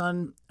son. My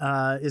son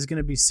is going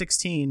to be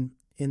 16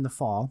 in the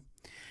fall.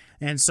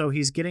 And so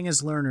he's getting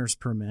his learner's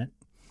permit.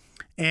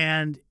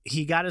 and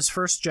he got his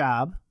first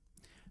job,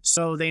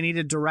 so they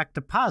needed direct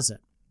deposit.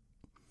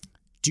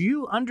 Do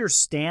you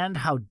understand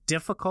how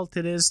difficult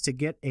it is to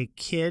get a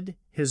kid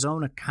his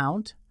own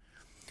account?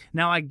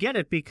 Now, I get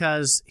it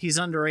because he's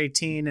under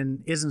 18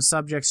 and isn't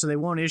subject, so they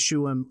won't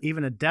issue him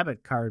even a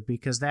debit card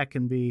because that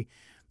can be,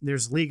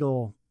 there's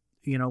legal,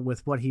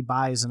 with what he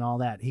buys and all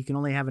that. He can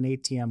only have an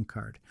ATM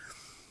card.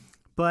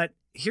 But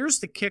here's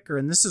the kicker,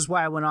 and this is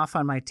why I went off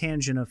on my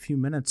tangent a few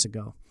minutes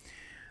ago.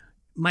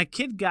 My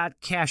kid got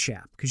Cash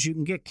App because you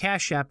can get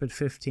Cash App at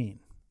 15.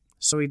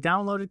 So he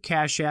downloaded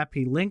Cash App.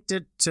 He linked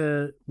it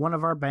to one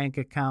of our bank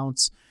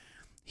accounts.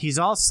 He's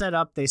all set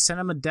up. They sent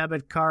him a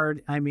debit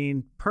card. I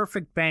mean,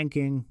 perfect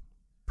banking,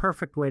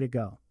 perfect way to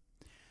go.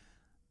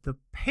 The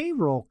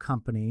payroll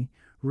company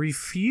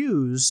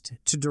refused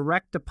to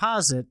direct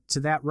deposit to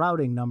that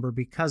routing number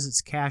because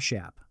it's Cash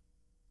App.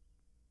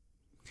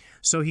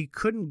 So he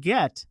couldn't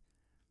get,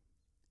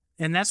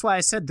 and that's why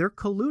I said they're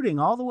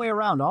colluding all the way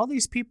around. All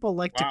these people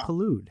like to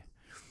collude.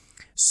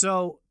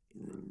 So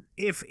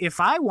if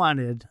I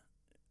wanted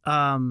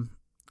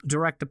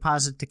direct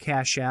deposit to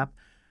Cash App,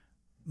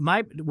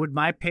 would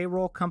my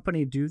payroll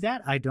company do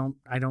that? I don't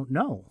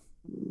know.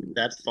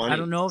 That's funny. I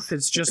don't know if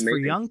it's just for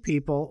young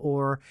people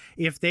or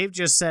if they've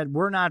just said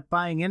we're not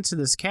buying into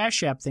this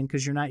Cash App thing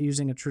because you're not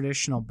using a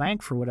traditional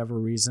bank for whatever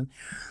reason.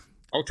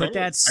 Oh, totally. But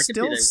that's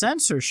still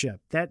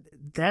censorship.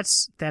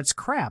 That's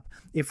crap.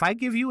 If I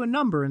give you a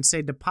number and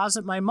say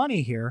deposit my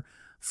money here,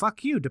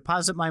 fuck you,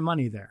 deposit my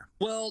money there.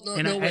 Well,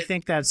 I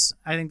think that's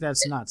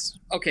nuts.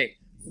 Okay.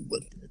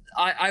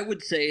 I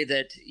would say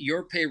that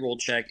your payroll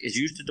check is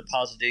used to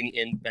depositing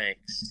in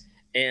banks,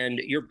 and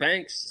your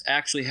banks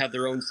actually have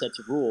their own sets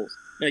of rules.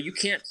 Now, you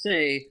can't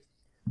say,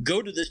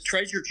 go to this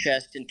treasure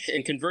chest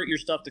and convert your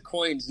stuff to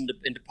coins and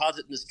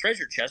deposit in this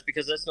treasure chest,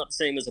 because that's not the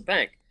same as a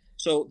bank.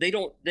 So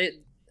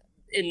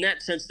in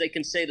that sense, they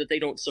can say that they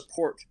don't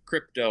support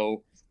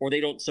crypto or they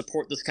don't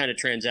support this kind of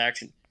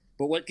transaction.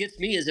 But what gets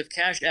me is if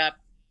Cash App,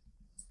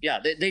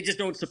 they just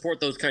don't support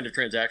those kind of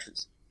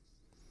transactions.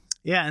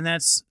 Yeah, and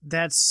that's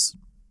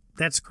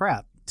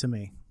crap to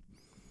me.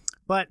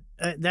 But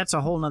that's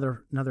a whole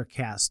nother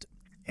cast.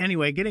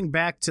 Anyway, getting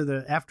back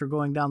to after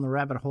going down the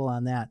rabbit hole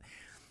on that,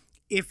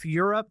 if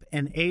Europe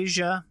and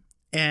Asia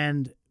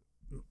and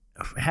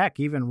heck,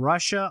 even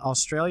Russia,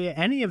 Australia,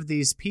 any of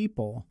these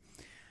people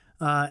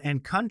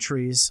and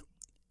countries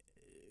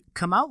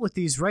come out with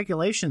these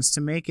regulations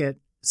to make it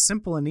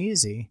simple and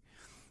easy,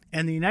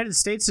 and the United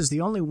States is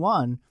the only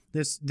one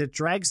that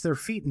drags their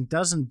feet and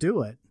doesn't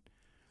do it,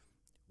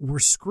 we're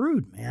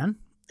screwed, man.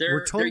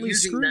 We're totally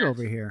screwed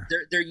over here.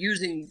 They're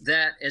using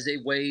that as a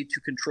way to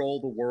control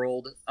the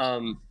world.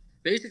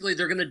 Basically,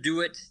 they're going to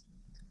do it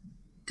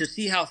to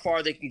see how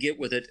far they can get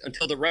with it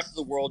until the rest of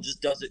the world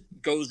just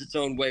goes its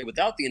own way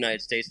without the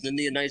United States, and then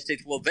the United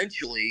States will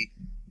eventually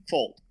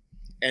fold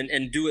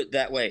and do it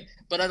that way.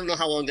 But I don't know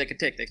how long that could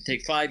take. That could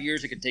take 5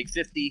 years. It could take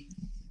 50.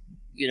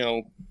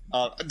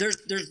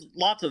 There's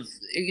lots of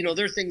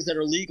there's things that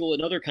are legal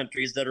in other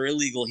countries that are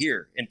illegal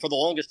here, and for the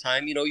longest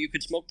time, you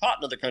could smoke pot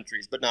in other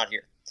countries, but not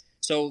here.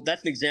 So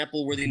that's an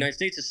example where the United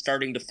States is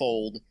starting to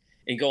fold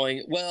and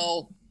going,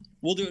 well,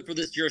 we'll do it for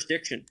this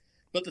jurisdiction.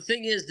 But the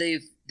thing is,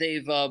 they've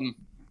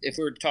if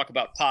we were to talk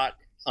about pot,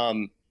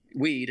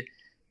 weed,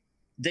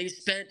 the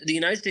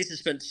United States has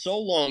spent so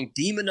long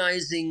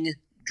demonizing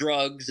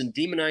drugs and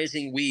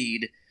demonizing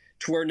weed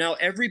to where now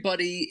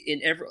everybody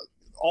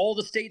all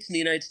the states in the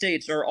United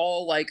States are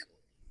all like,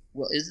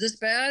 well, is this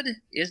bad?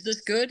 Is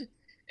this good?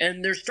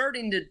 And they're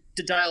starting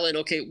to dial in,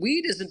 okay,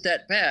 weed isn't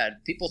that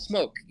bad. People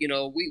smoke.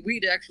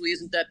 Weed actually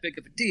isn't that big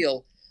of a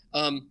deal.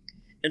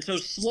 And so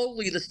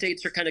slowly the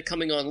states are kind of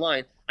coming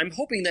online. I'm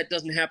hoping that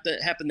doesn't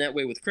happen that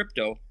way with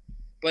crypto.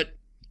 But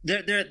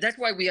that's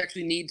why we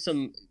actually need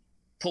some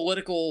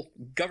political,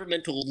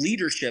 governmental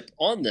leadership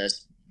on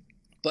this.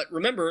 But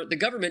remember, the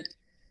government,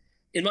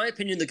 in my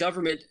opinion, the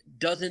government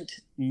doesn't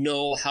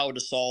know how to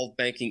solve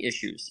banking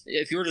issues.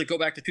 If you were to go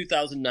back to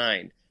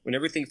 2009, when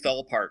everything fell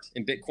apart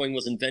and Bitcoin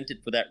was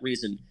invented for that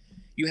reason,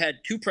 you had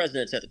two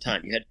presidents at the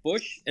time. You had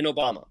Bush and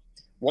Obama,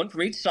 one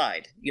from each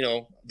side,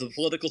 the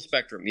political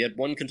spectrum. You had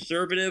one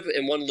conservative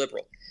and one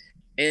liberal.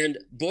 And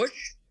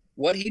Bush,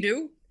 what'd he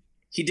do?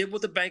 He did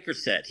what the banker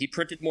said. He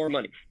printed more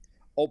money.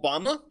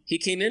 Obama, he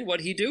came in,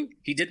 what'd he do?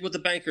 He did what the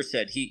banker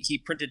said.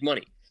 He printed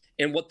money.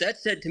 And what that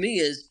said to me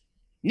is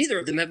neither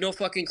of them have no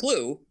fucking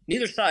clue.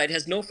 Neither side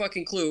has no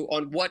fucking clue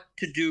on what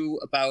to do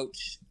about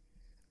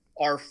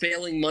our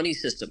failing money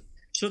system.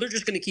 So they're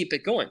just going to keep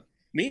it going.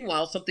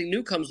 Meanwhile, something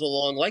new comes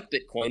along like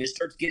Bitcoin. It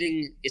starts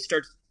gaining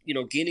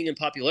in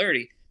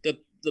popularity.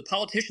 The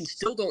politicians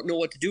still don't know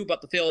what to do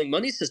about the failing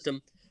money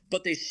system,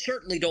 but they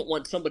certainly don't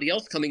want somebody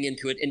else coming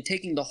into it and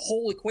taking the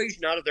whole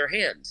equation out of their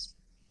hands.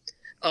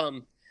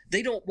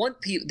 They don't want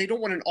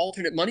an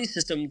alternate money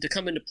system to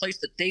come into place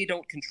that they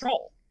don't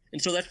control.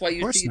 And so that's why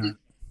you see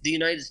the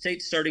United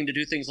States starting to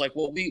do things like,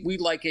 well, we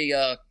like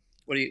a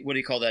what do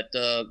you call that?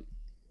 The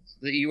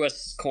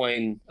U.S.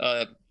 coin.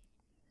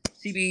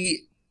 CB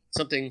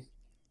something.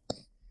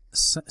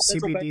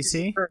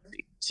 CBDC?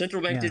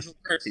 Central bank digital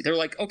currency. They're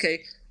like,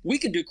 okay, we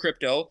can do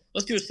crypto.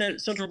 Let's do a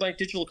central bank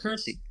digital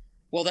currency.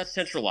 Well, that's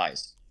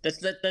centralized.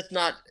 That's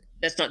not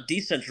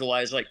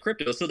decentralized like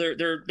crypto. So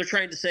they're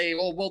trying to say,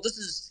 oh, well, this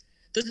is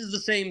the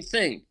same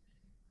thing.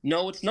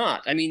 No, it's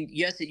not. I mean,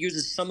 yes, it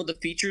uses some of the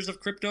features of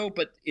crypto,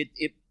 but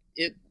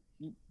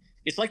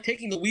it's like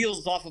taking the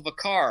wheels off of a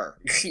car,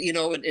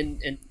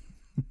 and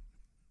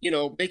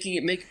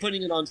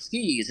putting it on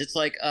skis. It's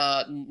like,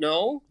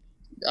 no.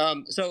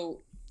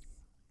 So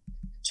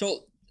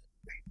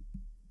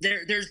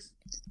there's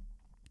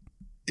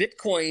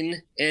Bitcoin,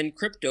 and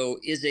crypto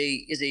is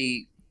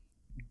a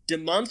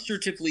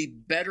demonstratively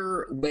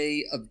better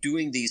way of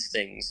doing these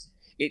things.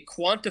 It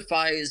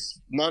quantifies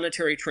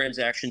monetary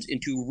transactions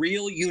into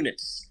real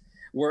units,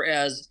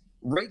 whereas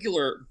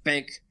regular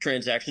bank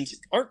transactions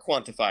aren't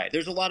quantified.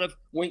 There's a lot of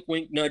wink,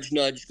 wink, nudge,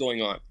 nudge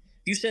going on.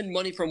 If you send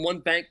money from one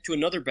bank to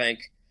another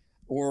bank,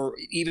 or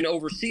even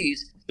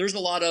overseas, there's a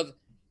lot of,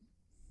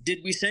 did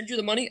we send you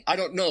the money? I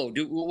don't know.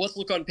 Let's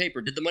look on paper.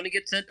 Did the money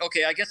get sent?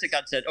 Okay, I guess it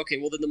got sent. Okay,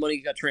 well, then the money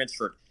got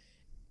transferred.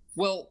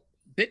 Well,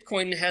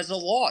 Bitcoin has a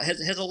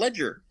has a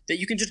ledger that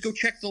you can just go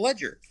check the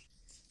ledger.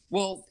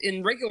 Well,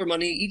 in regular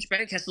money, each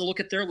bank has to look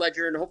at their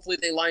ledger, and hopefully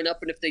they line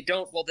up. And if they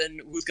don't, well, then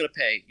who's going to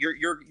pay?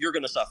 You're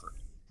going to suffer.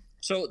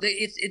 So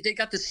they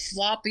got this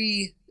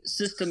sloppy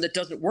system that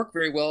doesn't work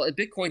very well. And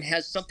Bitcoin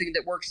has something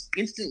that works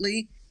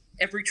instantly,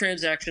 every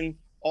transaction,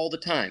 all the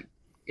time.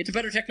 It's a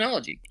better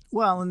technology.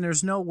 Well, and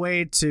there's no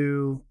way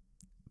to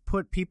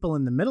put people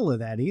in the middle of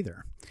that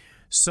either.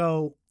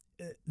 So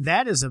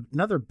that is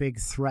another big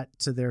threat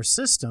to their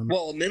system.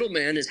 Well, a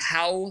middleman is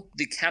how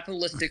the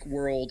capitalistic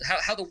world,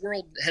 how the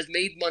world has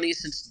made money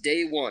since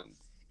day one.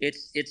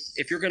 It's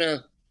if you're going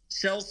to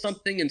sell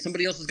something and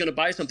somebody else is going to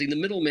buy something, the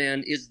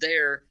middleman is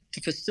there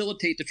to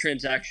facilitate the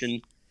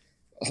transaction,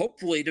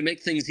 hopefully to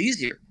make things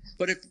easier.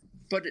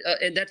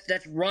 And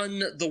that's run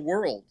the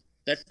world.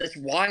 That's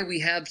why we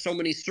have so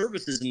many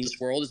services in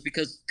this world, is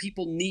because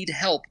people need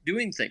help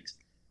doing things.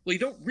 Well, you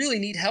don't really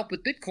need help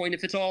with Bitcoin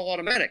if it's all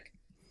automatic.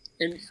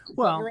 And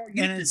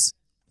it's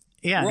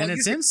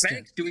instant.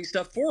 Banks doing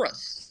stuff for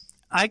us.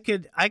 I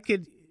could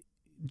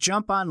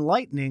jump on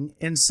Lightning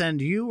and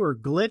send you or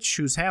Glitch,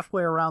 who's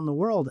halfway around the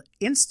world,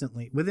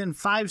 instantly. Within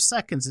 5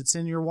 seconds, it's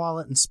in your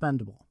wallet and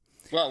spendable.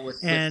 Well,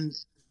 with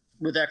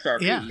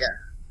XRP, yeah.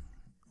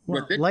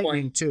 Well, with Bitcoin,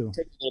 Lightning too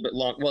takes a little bit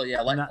long. Well,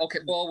 yeah. Okay.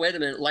 Well, wait a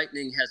minute.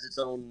 Lightning has its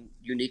own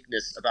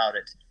uniqueness about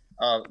it.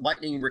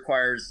 Lightning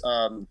requires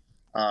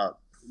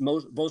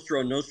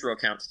Vostro Nostro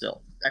account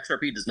still.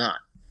 XRP does not.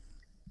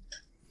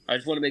 I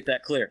just want to make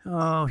that clear.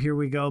 Oh, here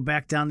we go.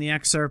 Back down the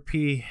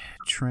XRP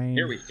train.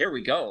 Here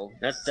we go.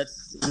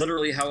 That's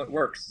literally how it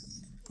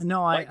works.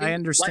 No, I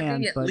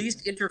understand. Lightning at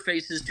least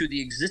interfaces to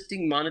the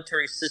existing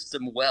monetary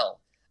system well.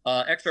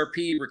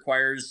 XRP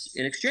requires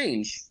an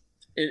exchange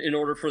in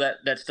order for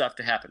that stuff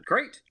to happen.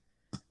 Great.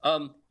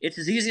 It's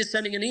as easy as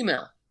sending an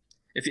email.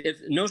 If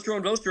Nostro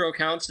and Vostro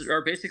accounts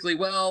are basically,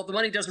 well, the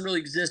money doesn't really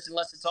exist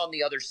unless it's on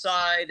the other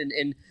side,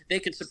 and they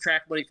can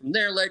subtract money from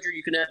their ledger,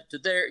 you can add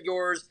it to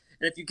yours.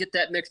 And if you get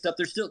that mixed up,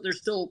 there's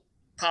still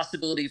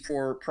possibility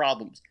for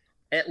problems.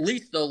 At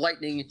least though,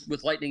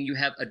 with Lightning, you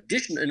have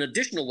an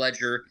additional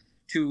ledger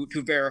to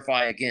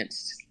verify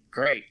against.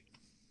 Great,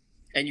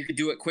 and you can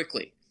do it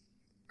quickly.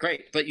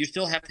 Great, but you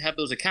still have to have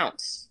those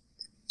accounts.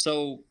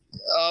 So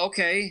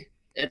okay,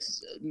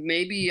 it's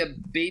maybe a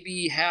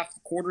baby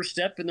quarter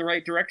step in the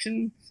right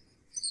direction.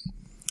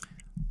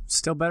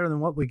 Still better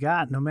than what we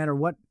got, no matter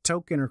what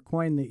token or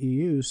coin that you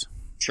use.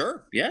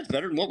 Sure, yeah, it's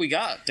better than what we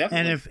got,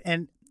 definitely.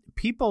 And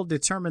people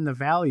determine the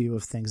value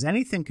of things.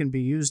 Anything can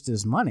be used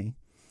as money,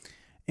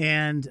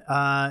 and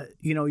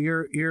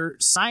your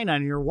sign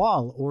on your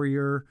wall or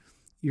your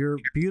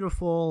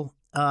beautiful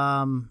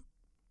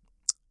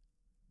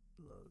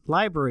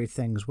library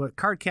things,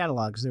 card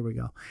catalogs. There we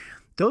go.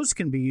 Those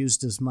can be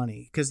used as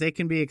money because they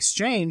can be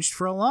exchanged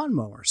for a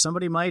lawnmower.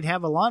 Somebody might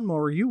have a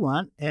lawnmower you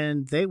want,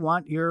 and they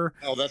want your.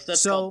 Oh,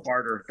 that's called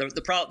barter.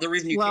 The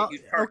reason you can't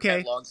use card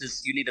catalogs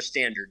is you need a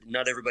standard.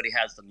 Not everybody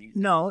has them.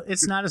 No,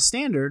 it's not a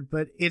standard,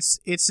 but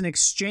it's an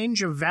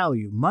exchange of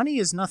value. Money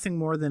is nothing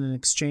more than an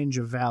exchange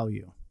of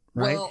value,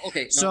 right? Well,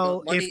 okay.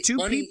 So if two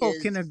people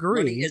can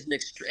agree, money is an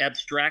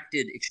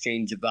abstracted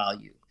exchange of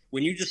value.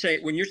 When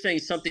you're saying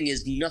something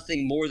is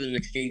nothing more than an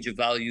exchange of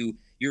value,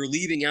 you're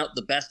leaving out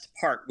the best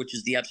part, which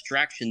is the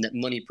abstraction that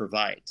money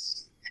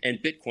provides. And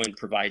Bitcoin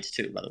provides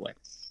too, by the way.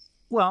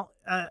 Well,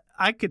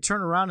 I could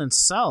turn around and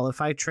sell,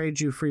 if I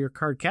trade you for your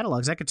card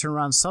catalogs, I could turn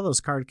around and sell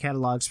those card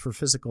catalogs for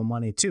physical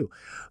money too.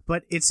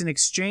 But it's an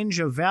exchange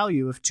of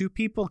value. If two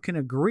people can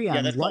agree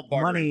on what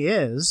money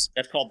is.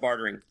 That's called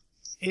bartering.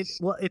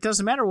 It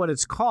doesn't matter what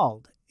it's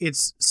called.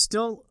 It's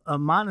still a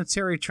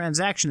monetary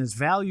transaction. It's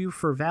value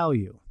for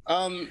value.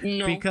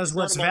 No, because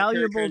what's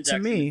valuable to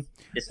me,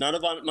 it's not a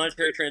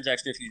monetary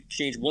transaction. If you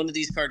exchange one of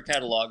these card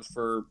catalogs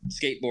for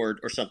skateboard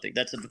or something,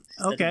 that's a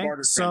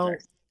barter transaction.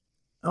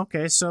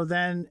 Okay, so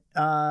then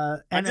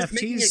I'm just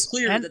making it NFTs.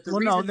 clear that the no,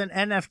 reason.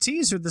 then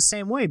NFTs are the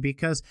same way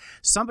because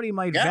somebody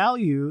might Yeah.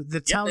 value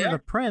the Yeah, Town they of the are.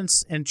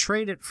 Prince and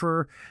trade it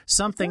for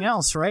something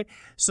else, right?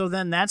 So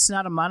then that's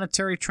not a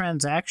monetary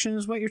transaction,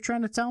 is what you're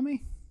trying to tell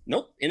me?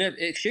 Nope.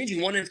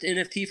 Exchanging one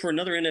NFT for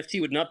another NFT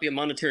would not be a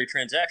monetary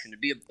transaction.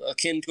 It'd be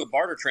akin to a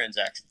barter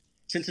transaction.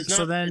 Since it's not,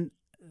 So then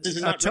since it's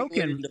a not regulated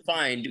token, and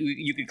defined,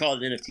 you could call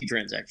it an NFT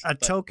transaction. a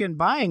But, token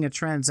buying a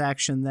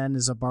transaction then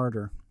is a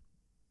barter.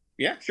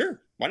 yeah, sure.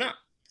 Why not?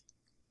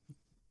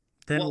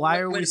 Then Well, why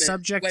wait- are wait a we minute.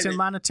 subject Wait a to minute.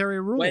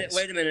 monetary rules?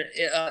 Wait a minute.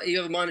 You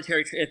have a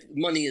monetary. If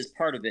money is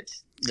part of it,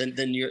 then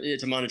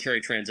it's a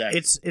monetary transaction.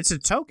 It's a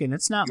token.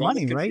 It's not You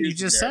almost money, right? You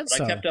confused me just there, said but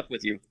so. I kept up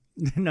with you.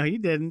 No, you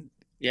didn't.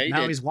 Yeah, you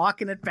Now did. he's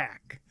walking it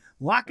back.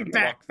 Walk it Okay,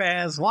 back,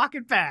 Faz. Walk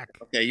it back.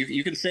 Okay,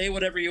 you can say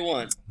whatever you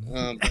want,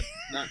 but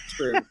not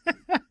true.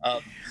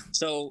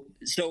 So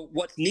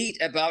what's neat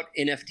about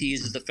NFTs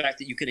is the fact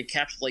that you can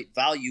encapsulate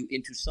value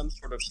into some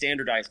sort of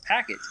standardized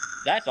package.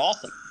 That's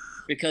awesome,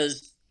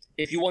 because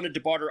if you wanted to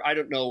barter, I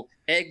don't know,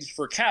 eggs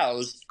for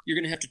cows, you're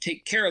going to have to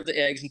take care of the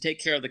eggs and take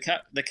care of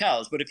the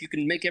cows. But if you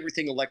can make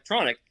everything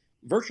electronic,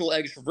 virtual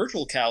eggs for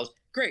virtual cows,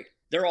 great.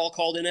 They're all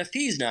called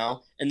NFTs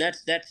now, and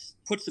that's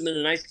puts them in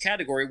a nice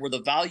category where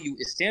the value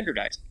is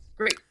standardized.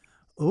 Great.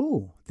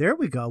 Ooh, there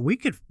we go. We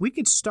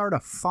could start a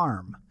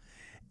farm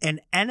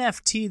and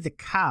NFT the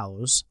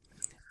cows,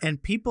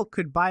 and people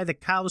could buy the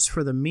cows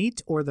for the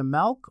meat or the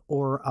milk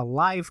or a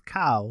live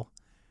cow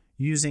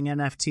using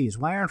NFTs.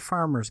 Why aren't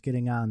farmers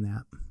getting on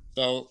that?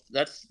 So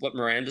that's what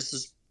Mirandus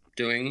is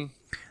doing.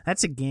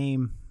 That's a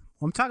game.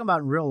 I'm talking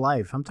about in real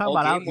life. I'm talking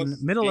about out in the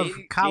middle of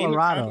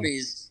Colorado.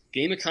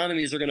 Game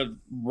economies are going to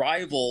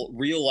rival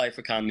real life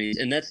economies,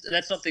 and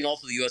that's something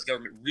also the U.S.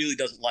 government really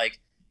doesn't like,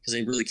 because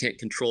they really can't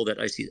control that.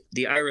 I see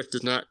the IRS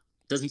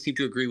doesn't seem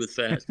to agree with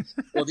Faz.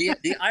 Well, the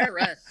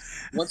IRS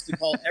wants to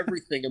call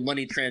everything a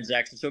money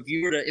transaction. So if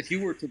you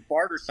were to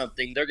barter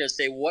something, they're going to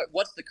say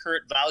what's the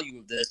current value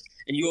of this,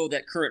 and you owe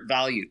that current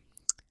value.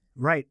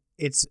 Right.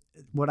 It's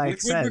what I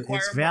said.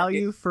 It's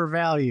value for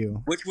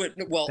value. Which would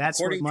That's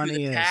according what to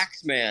money the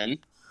is.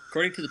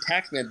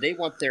 taxman, they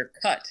want their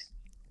cut.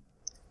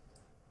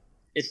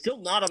 It's still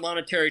not a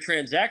monetary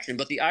transaction,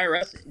 but the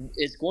IRS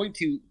is going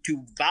to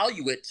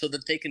value it so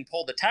that they can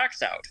pull the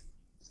tax out.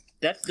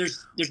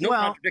 There's no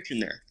contradiction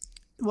there.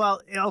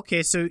 Well,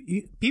 okay, so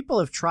people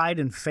have tried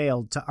and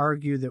failed to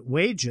argue that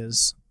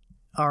wages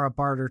are a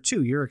barter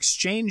too. You're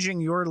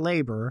exchanging your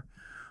labor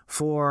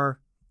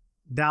for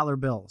dollar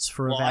bills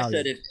for a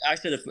value. I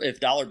said if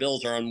dollar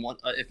bills are on one,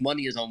 if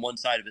money is on one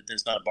side of it, then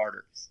it's not a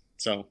barter.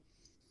 So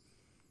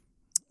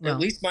at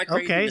least my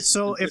craziness is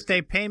so if consistent.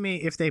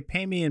 they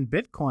pay me in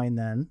Bitcoin,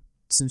 then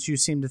since you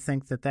seem to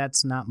think that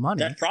that's not money,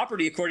 That's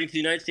property according to the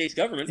United States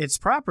government. it's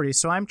property.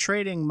 So I'm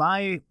trading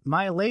my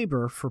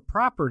labor for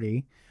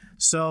property,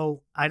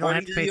 so I don't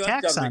have to pay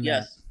tax on that.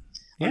 Yes.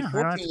 Yeah, I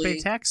don't have to pay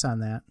tax on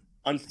that.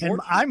 And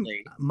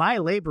Unfortunately, my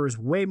labor is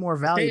way more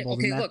valuable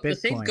than that look, Bitcoin. the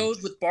same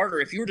goes with barter.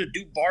 If you were to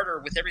do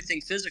barter with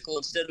everything physical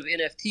instead of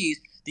NFTs,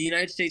 the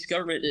United States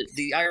government,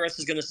 the IRS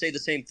is going to say the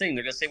same thing.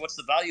 They're going to say, "What's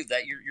the value of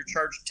that?" You're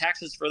charged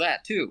taxes for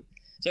that too.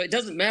 So it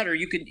doesn't matter.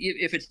 You could,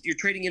 if you're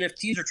trading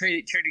NFTs or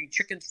trading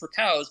chickens for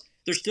cows,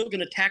 they're still going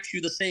to tax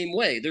you the same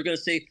way. They're going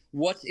to say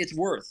what it's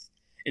worth,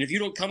 and if you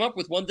don't come up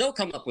with one, they'll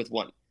come up with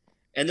one,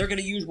 and they're going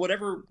to use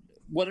whatever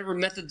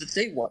method that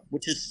they want,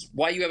 which is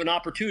why you have an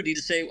opportunity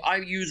to say, I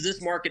use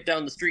this market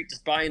down the street to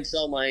buy and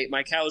sell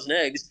my cows and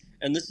eggs,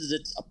 and this is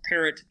its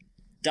apparent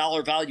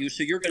dollar value,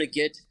 so you're going to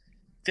get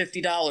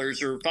 $50 or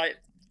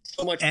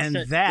so much And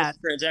percent that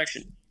this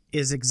transaction.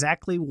 Is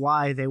exactly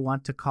why they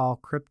want to call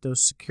crypto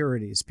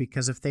securities,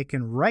 because if they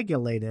can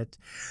regulate it,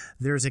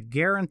 there's a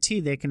guarantee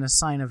they can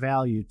assign a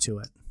value to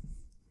it.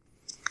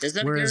 Is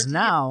that Whereas a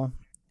now,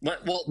 my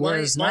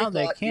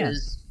they thought can't.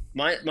 is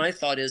my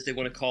thought is they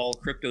want to call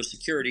crypto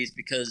securities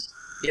because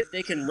if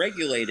they can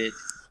regulate it,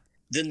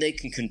 then they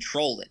can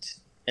control it,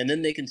 and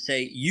then they can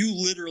say you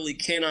literally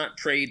cannot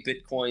trade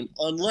Bitcoin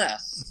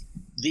unless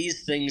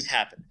these things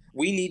happen.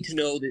 We need to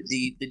know that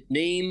the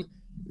name,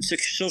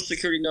 social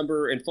security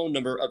number, and phone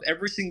number of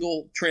every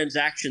single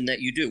transaction that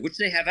you do, which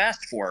they have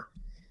asked for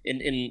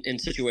in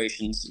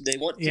situations. They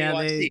want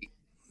KYC.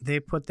 They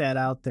put that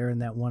out there in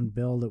that one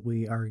bill that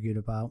we argued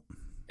about.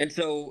 And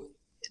so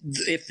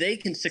if they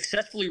can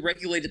successfully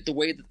regulate it the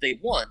way that they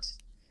want,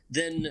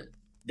 then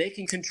they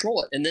can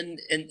control it. And then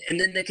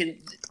they can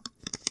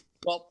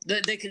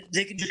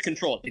they can just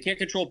control it. They can't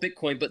control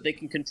Bitcoin, but they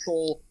can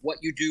control what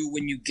you do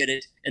when you get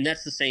it, and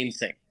that's the same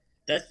thing.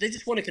 They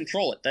just want to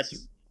control it.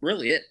 That's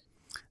really it.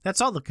 That's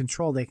all the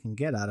control they can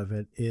get out of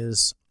it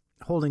is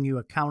holding you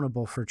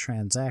accountable for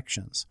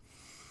transactions.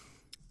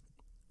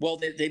 Well,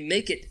 they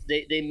make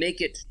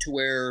it to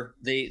where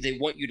they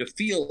want you to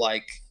feel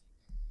like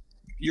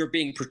you're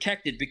being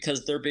protected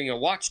because they're being a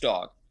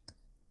watchdog.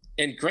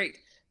 And great.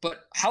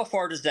 But how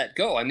far does that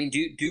go? I mean,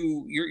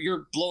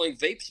 you're blowing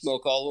vape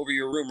smoke all over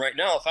your room right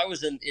now. If I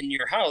was in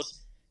your house,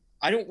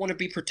 I don't want to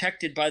be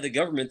protected by the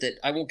government that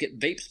I won't get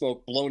vape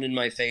smoke blown in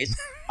my face.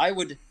 I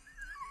would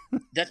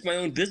That's my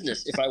own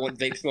business if I want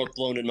vape smoke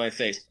blown in my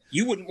face.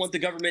 You wouldn't want the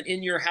government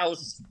in your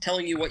house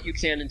telling you what you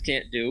can and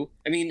can't do.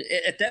 I mean,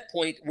 at that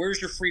point, where's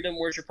your freedom?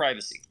 Where's your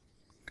privacy?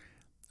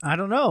 I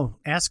don't know.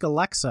 Ask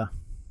Alexa.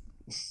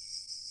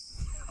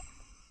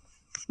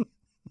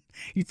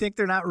 You think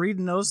they're not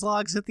reading those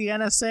logs at the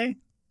NSA?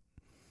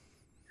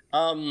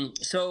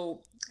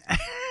 So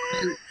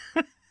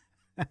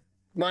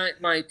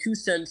my 2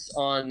 cents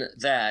on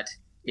that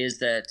is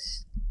that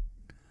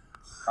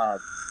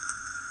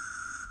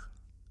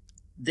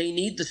they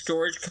need the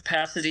storage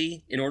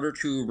capacity in order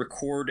to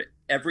record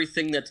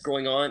everything that's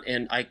going on,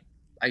 and I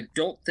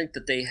don't think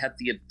that they have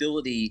the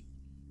ability,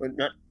 or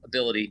not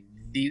ability,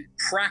 the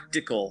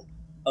practical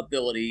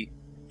ability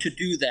to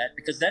do that,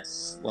 because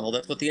that's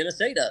what the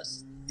NSA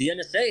does. The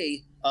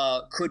NSA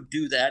could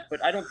do that,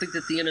 but I don't think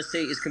that the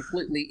NSA is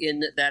completely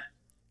in that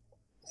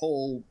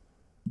whole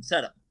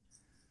setup.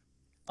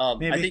 I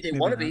think they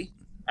want to be.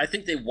 I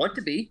think they want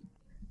to be.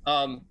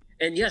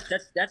 And yes,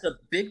 that's a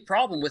big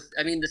problem with.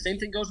 I mean, the same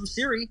thing goes with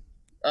Siri.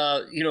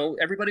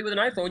 Everybody with an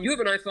iPhone. You have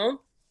an iPhone.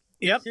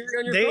 Yep. Siri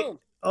on your phone.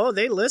 Oh,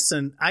 they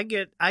listen. I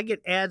get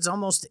ads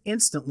almost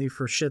instantly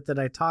for shit that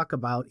I talk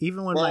about,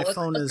 even when my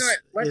phone is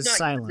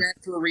silent. Use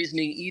that for a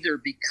reasoning either,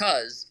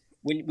 because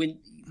when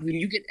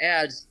you get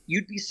ads,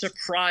 you'd be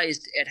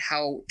surprised at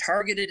how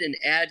targeted an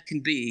ad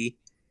can be.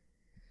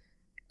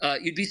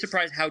 You'd be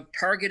surprised how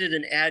targeted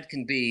an ad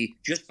can be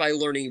just by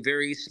learning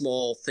very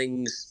small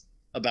things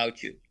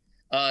about you.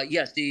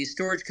 Yes, the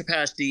storage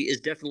capacity is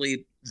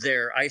definitely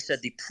there. I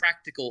said the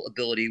practical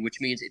ability,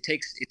 which means it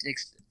takes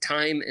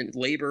time and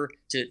labor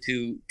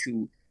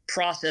to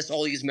process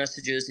all these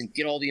messages and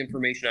get all the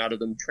information out of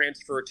them,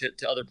 transfer it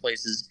to other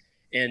places.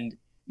 And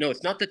no,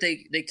 it's not that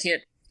they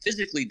can't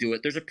physically do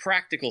it. There's a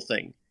practical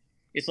thing.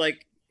 It's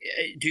like,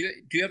 do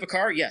you have a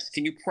car? Yes.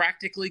 Can you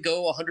practically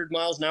go 100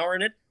 miles an hour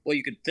in it? Well,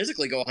 you could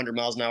physically go 100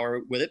 miles an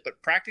hour with it, but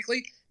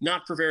practically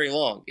not for very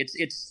long.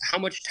 It's how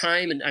much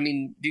time, and I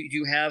mean, do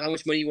you have how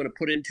much money you want to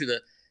put into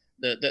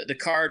the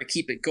car to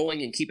keep it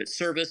going and keep it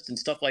serviced and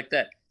stuff like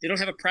that? They don't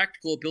have a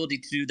practical ability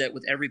to do that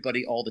with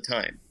everybody all the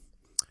time.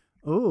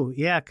 Oh,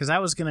 yeah, because I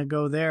was going to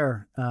go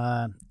there,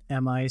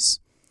 M-Ice.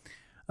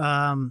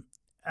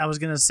 I was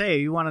going to say,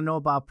 you want to know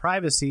about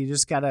privacy, you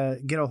just got to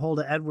get a hold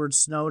of Edward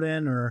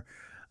Snowden or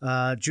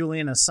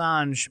Julian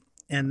Assange,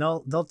 and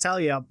they'll tell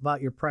you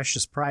about your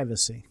precious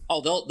privacy.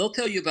 Oh, they'll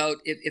tell you about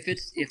if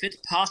it's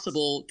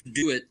possible to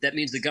do it, that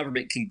means the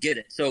government can get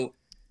it. So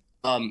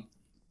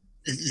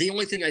the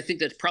only thing I think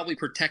that's probably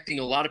protecting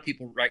a lot of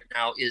people right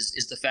now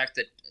is the fact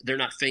that they're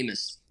not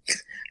famous.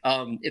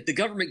 If the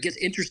government gets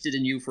interested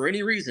in you for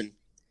any reason,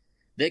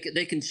 they're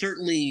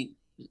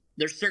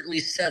certainly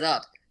set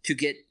up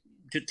to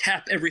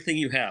tap everything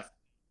you have,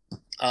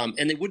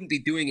 and they wouldn't be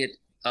doing it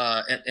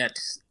at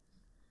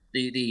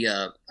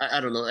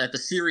I don't know, at the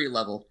Siri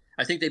level.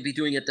 I think they'd be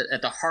doing it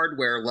at the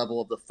hardware level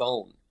of the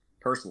phone,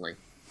 personally.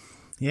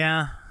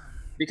 Yeah,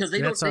 because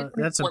that's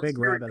a big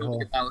rabbit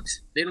hole.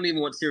 They don't even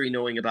want Siri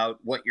knowing about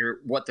what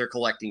they're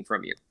collecting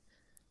from you.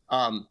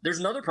 There's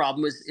another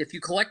problem is if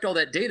you collect all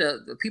that data,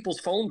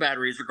 people's phone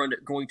batteries are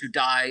going to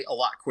die a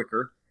lot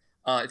quicker.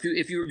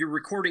 If you're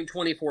recording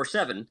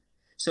 24/7,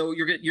 so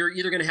you're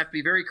either going to have to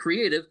be very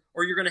creative,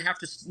 or you're going to have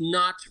to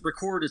not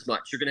record as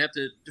much. You're going to have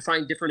to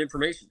find different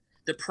information.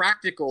 The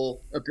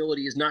practical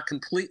ability is not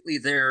completely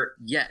there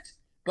yet,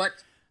 but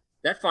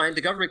that's fine.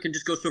 The government can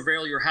just go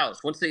surveil your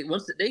house. Once they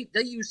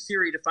use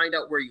Siri to find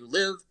out where you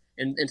live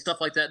and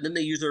stuff like that, and then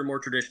they use their more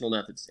traditional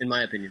methods, in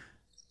my opinion.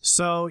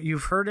 So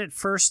you've heard it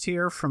first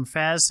here from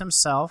Faz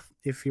himself.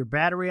 If your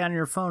battery on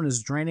your phone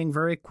is draining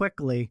very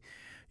quickly,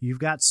 you've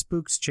got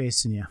spooks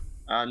chasing you.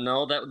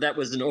 No, that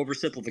was an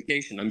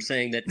oversimplification. I'm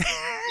saying that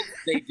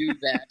if they do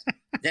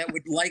that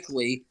would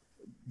likely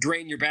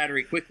drain your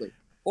battery quickly.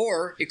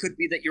 Or it could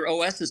be that your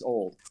OS is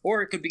old.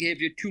 Or it could be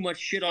if you have too much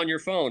shit on your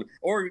phone.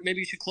 Or maybe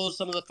you should close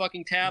some of the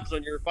fucking tabs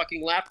on your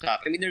fucking laptop.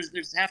 I mean,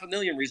 there's half a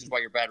million reasons why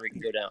your battery can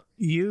go down.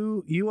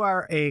 You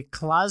are a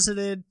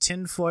closeted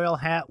tinfoil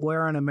hat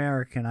wearing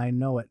American. I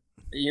know it.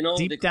 You know,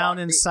 deep down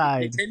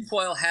inside. The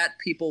tinfoil hat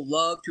people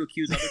love to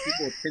accuse other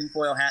people of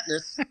tinfoil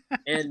hatness.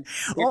 And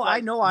I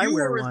know I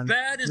wear one.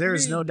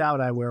 There's me. No doubt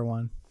I wear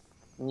one.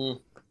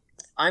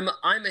 I'm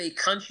a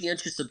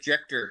conscientious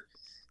objector.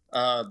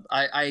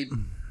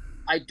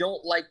 I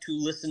don't like to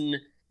listen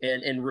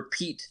and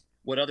repeat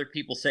what other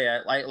people say.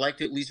 I like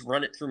to at least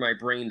run it through my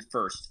brain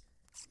first.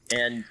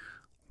 And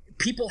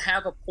people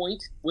have a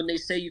point when they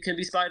say you can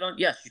be spied on.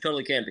 Yes, you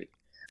totally can be.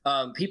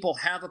 People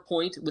have a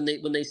point when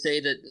they say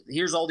that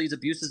here's all these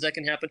abuses that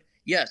can happen.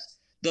 Yes.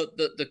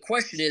 The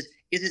question is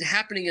it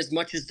happening as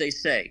much as they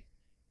say?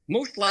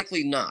 Most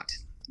likely not.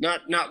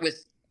 Not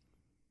with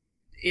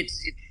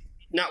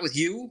not with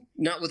you,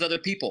 not with other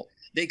people.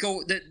 They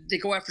go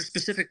after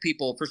specific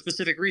people for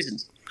specific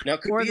reasons. Now,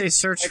 or they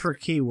search for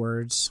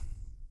keywords.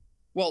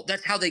 Well,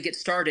 that's how they get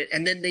started,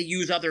 and then they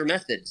use other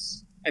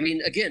methods. I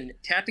mean, again,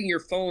 tapping your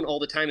phone all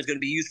the time is going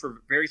to be used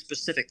for very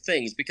specific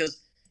things because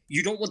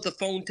you don't want the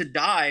phone to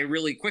die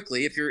really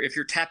quickly if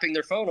you're tapping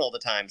their phone all the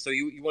time. So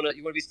you want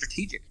to be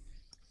strategic.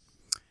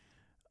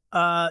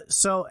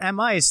 So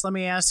M-Ice, let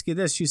me ask you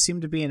this. You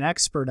seem to be an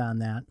expert on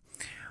that.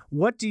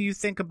 What do you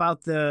think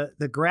about the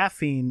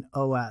Graphene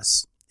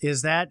OS?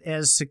 Is that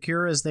as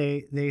secure as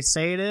they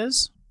say it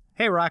is?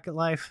 Hey, Rocket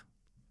Life.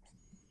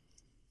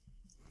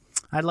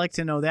 I'd like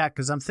to know that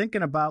because I'm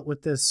thinking about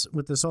with this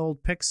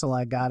old Pixel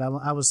I got.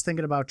 I was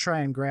thinking about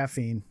trying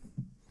Graphene.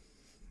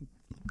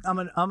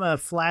 I'm a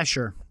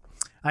flasher.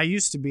 I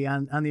used to be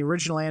on the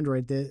original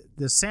Android. The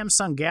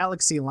Samsung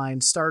Galaxy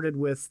line started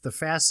with the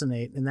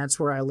Fascinate, and that's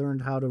where I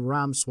learned how to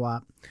ROM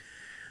swap.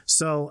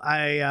 So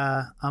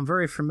I'm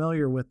very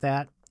familiar with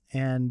that,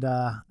 and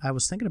I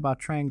was thinking about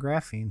trying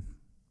Graphene.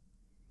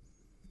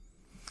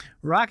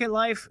 Rocket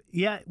Life,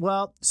 yeah.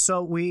 Well,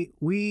 so we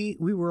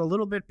were a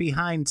little bit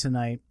behind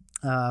tonight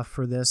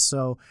for this,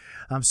 so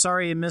I'm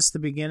sorry you missed the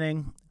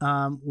beginning.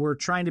 We're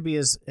trying to be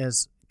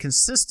as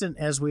consistent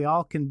as we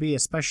all can be,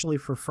 especially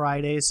for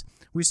Fridays.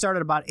 We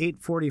started about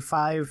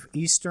 8:45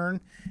 Eastern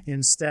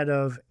instead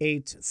of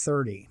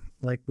 8:30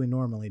 like we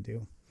normally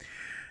do.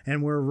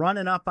 And we're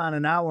running up on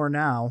an hour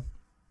now.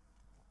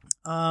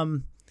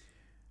 I'm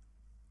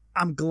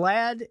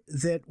glad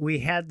that we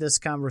had this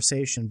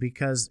conversation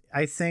because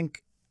I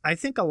think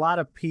a lot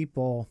of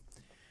people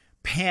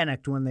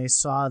panicked when they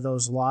saw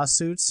those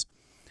lawsuits.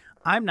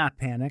 I'm not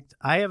panicked.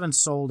 I haven't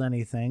sold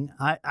anything.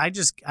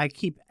 I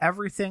keep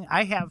everything.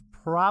 I have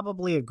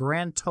probably a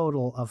grand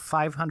total of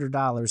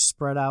 $500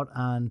 spread out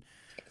on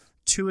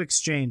 2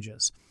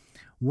 exchanges.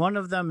 One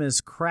of them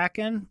is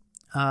Kraken.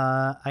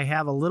 I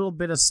have a little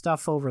bit of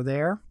stuff over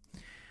there.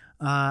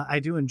 I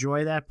do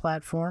enjoy that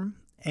platform.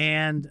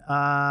 And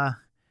I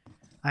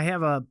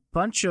have a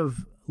bunch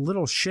of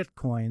little shit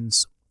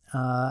coins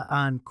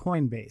on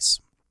Coinbase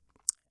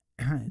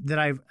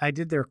that I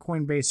did their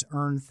Coinbase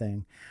earn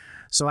thing.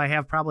 So I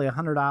have probably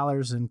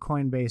 $100 in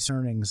Coinbase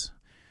earnings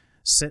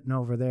sitting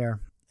over there.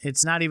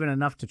 It's not even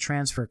enough to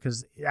transfer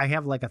because I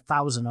have like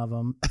 1,000 of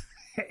them,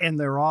 and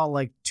they're all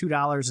like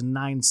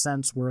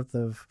 $2.09 worth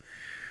of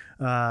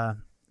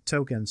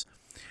tokens.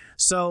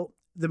 So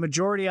the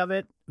majority of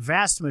it,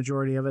 vast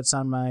majority of it's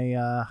on my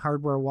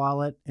hardware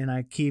wallet, and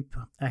I keep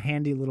a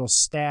handy little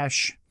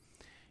stash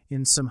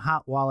in some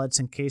hot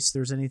wallets in case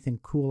there's anything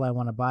cool I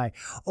want to buy.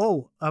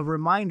 Oh, a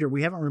reminder,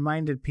 we haven't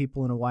reminded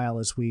people in a while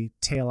as we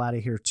tail out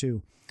of here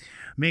too.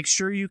 Make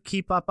sure you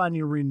keep up on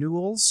your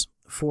renewals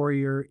for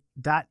your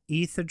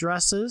 .eth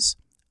addresses.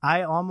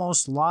 I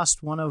almost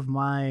lost one of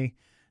my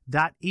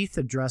 .eth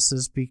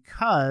addresses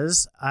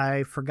because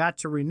I forgot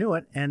to renew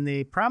it, and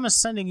they promised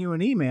sending you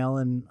an email,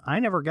 and I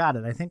never got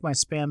it. I think my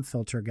spam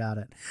filter got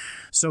it.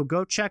 So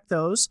go check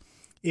those.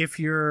 If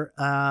you're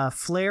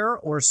Flare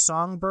or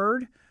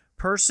Songbird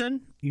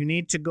person, you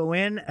need to go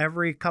in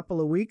every couple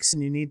of weeks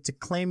and you need to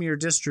claim your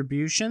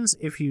distributions.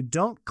 If you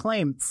don't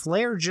claim,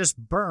 Flare just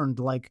burned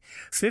like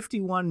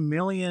 51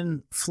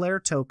 million Flare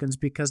tokens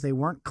because they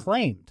weren't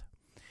claimed.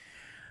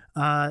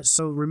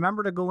 So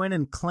remember to go in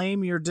and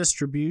claim your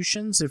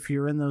distributions if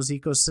you're in those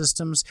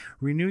ecosystems.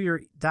 Renew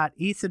your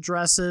 .eth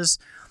addresses.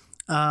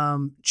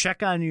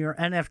 Check on your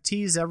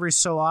NFTs every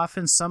so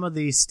often. Some of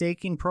the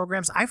staking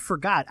programs, I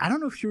forgot. I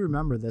don't know if you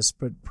remember this,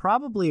 but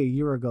probably a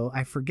year ago,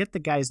 I forget the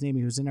guy's name.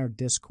 He was in our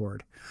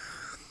Discord.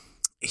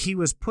 He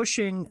was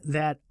pushing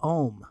that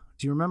Ohm.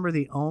 Do you remember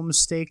the Ohm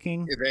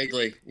staking? Yeah,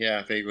 vaguely.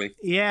 Yeah, vaguely.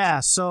 Yeah.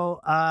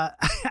 So I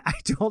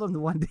told him the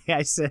one day,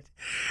 I said,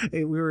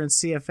 we were in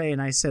CFA,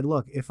 and I said,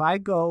 look, if I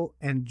go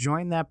and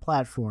join that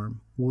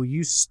platform, will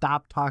you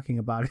stop talking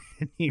about it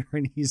in here?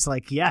 And he's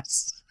like,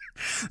 yes.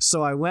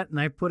 So I went and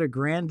I put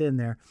 $1,000 in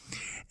there,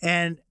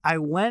 and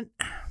I'm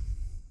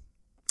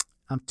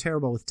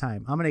terrible with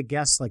time. I'm going to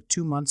guess like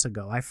 2 months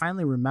ago. I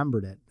finally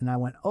remembered it, and I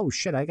went, oh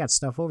shit, I got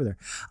stuff over there.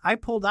 I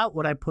pulled out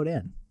what I put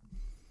in.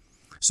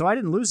 So I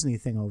didn't lose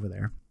anything over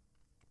there.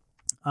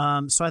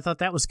 So I thought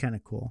that was kind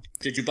of cool.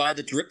 Did you buy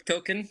the drip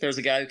token? There's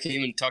a guy who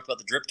came and talked about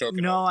the drip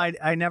token. No,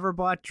 I never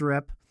bought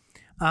drip.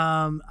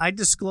 I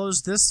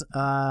disclosed this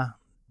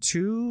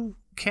 3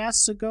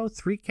 casts ago,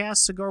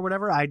 or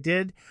whatever. I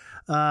did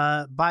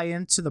buy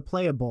into the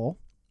Playable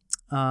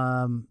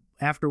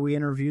after we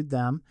interviewed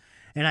them,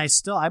 and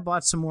I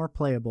bought some more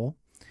Playable.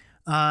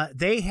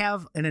 They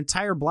have an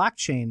entire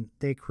blockchain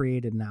they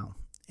created now,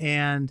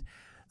 and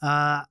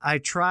I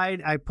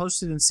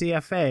posted in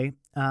CFA.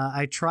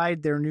 I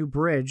tried their new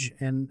bridge,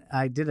 and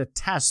I did a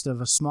test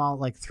of a small,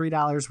 like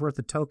 $3 worth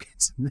of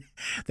tokens.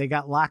 They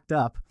got locked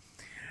up.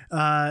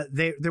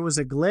 There was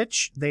a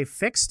glitch. They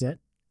fixed it,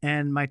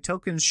 and my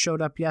tokens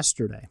showed up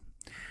yesterday.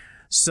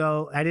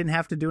 So I didn't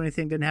have to do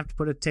anything, didn't have to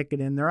put a ticket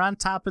in. They're on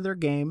top of their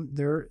game.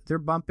 They're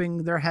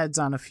bumping their heads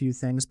on a few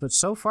things, but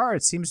so far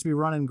it seems to be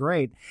running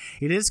great.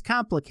 It is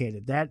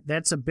complicated.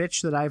 That's a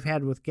bitch that I've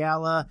had with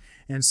Gala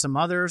and some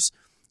others.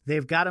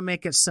 They've got to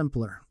make it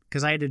simpler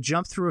because I had to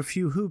jump through a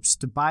few hoops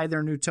to buy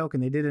their new token.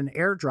 They did an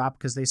airdrop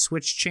because they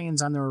switched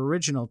chains on their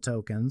original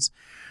tokens.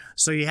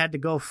 So you had to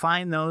go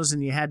find those,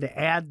 and you had to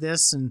add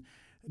this and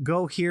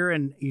go here,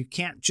 and you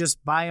can't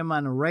just buy them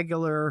on a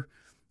regular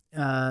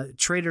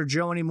Trader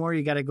Joe anymore.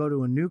 You got to go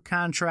to a new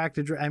contract.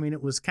 I mean,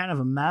 it was kind of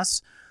a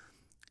mess.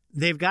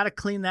 They've got to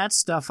clean that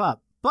stuff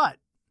up. But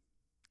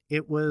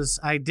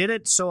I did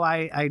it so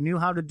I knew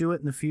how to do it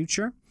in the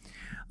future.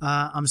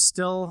 I'm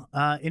still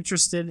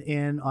interested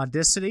in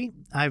Audacity.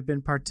 I've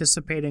been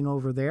participating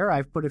over there.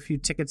 I've put a few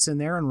tickets in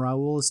there, and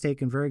Raul has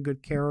taken very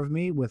good care of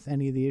me with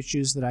any of the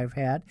issues that I've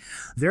had.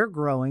 They're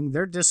growing.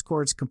 Their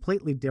Discord's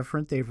completely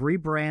different. They've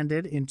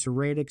rebranded into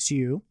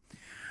RateXU.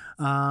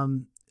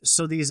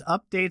 So these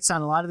updates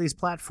on a lot of these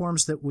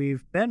platforms that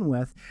we've been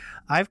with,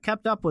 I've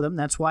kept up with them.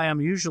 That's why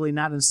I'm usually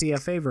not in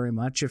CFA very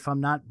much if I'm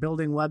not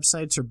building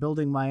websites or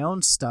building my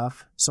own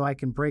stuff so I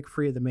can break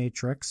free of the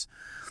matrix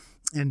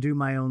and do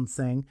my own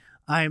thing.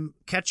 I'm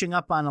catching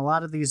up on a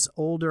lot of these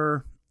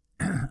older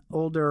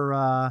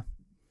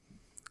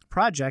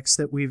projects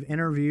that we've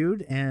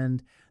interviewed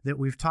and that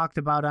we've talked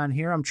about on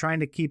here. I'm trying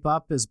to keep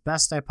up as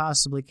best I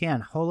possibly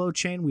can.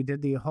 HoloChain, we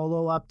did the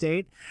Holo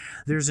update.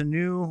 There's a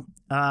new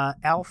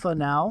alpha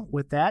now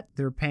with that.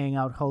 They're paying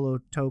out Holo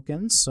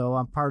tokens, so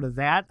I'm part of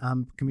that.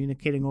 I'm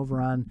communicating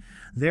over on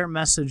their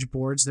message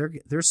boards.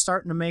 They're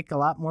starting to make a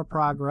lot more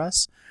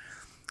progress.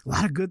 A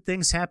lot of good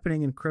things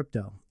happening in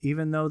crypto,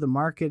 even though the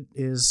market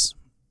is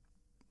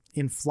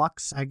in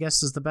flux, I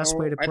guess is the best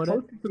way to put it. I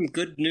posted some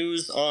good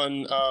news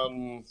on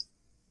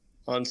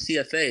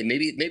CFA.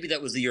 Maybe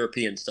that was the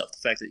European stuff, the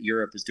fact that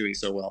Europe is doing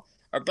so well.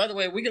 By the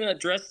way, are we going to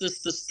address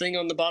this thing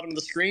on the bottom of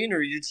the screen, or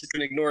are you just going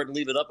to ignore it and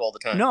leave it up all the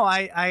time? No,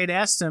 I had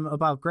asked him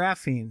about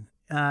graphene,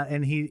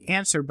 and he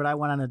answered, but I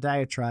went on a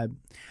diatribe.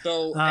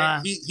 So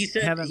he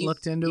said haven't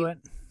looked into it.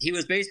 He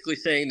was basically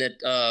saying that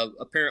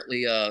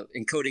apparently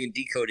encoding and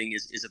decoding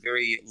is a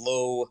very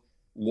low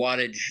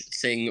wattage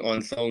thing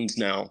on phones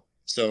now.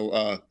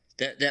 So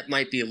that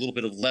might be a little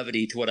bit of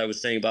levity to what I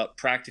was saying about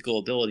practical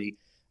ability.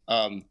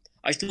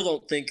 I still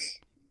don't think,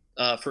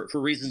 for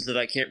reasons that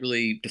I can't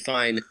really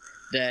define,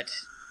 that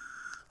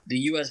the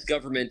U.S.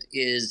 government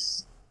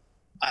is.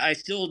 I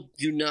still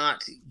do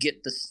not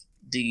get the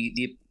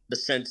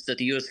sense that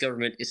the U.S.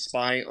 government is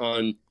spying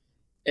on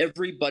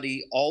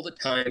everybody all the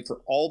time for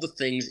all the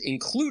things,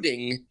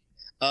 including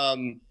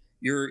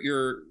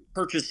your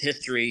purchase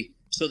history,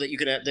 so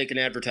that they can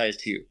advertise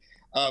to you.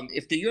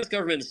 If the U.S.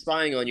 government is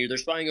spying on you, they're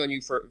spying on you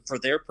for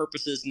their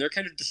purposes, and they're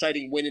kind of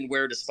deciding when and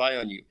where to spy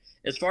on you.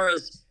 As far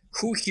as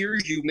who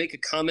hears you make a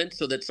comment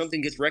so that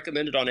something gets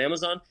recommended on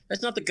Amazon,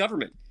 that's not the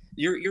government.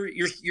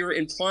 You're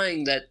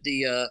implying that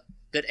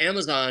that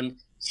Amazon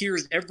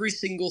hears every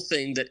single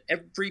thing that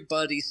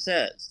everybody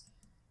says,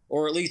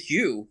 or at least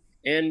you.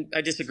 And I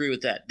disagree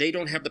with that. They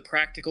don't have the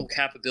practical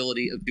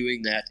capability of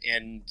doing that,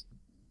 and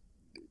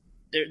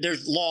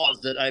there's laws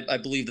that I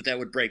believe that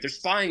would break. There's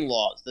spying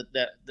laws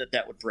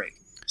that would break.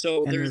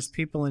 So there's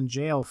people in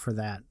jail for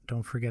that.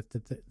 Don't forget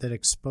that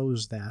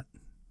expose that.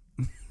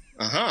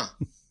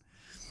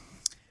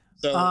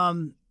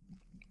 So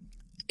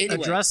anyway.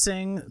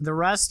 Addressing the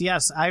rest,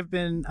 yes, I've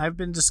been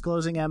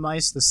disclosing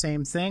MICE the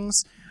same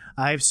things.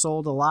 I've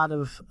sold a lot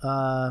of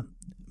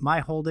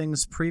my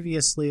holdings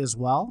previously as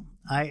well.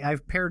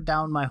 I've pared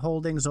down my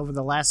holdings over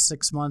the last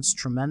 6 months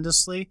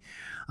tremendously.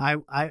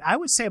 I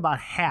would say about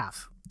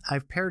half.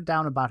 I've pared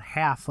down about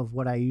half of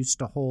what I used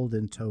to hold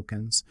in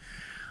tokens.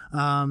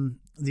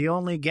 The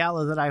only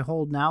Gala that I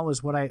hold now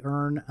is what I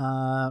earn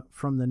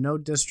from the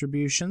node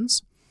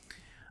distributions.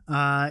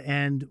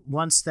 And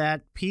once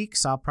that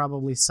peaks, I'll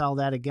probably sell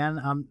that again.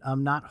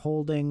 I'm not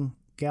holding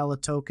Gala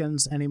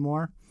tokens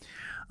anymore.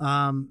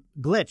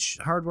 Glitch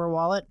hardware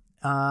wallet.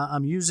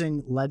 I'm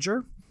using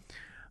Ledger.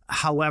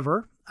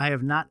 However, I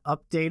have not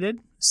updated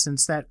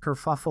since that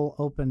kerfuffle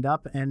opened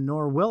up, and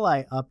nor will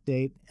I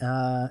update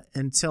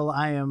until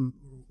I am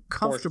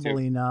comfortable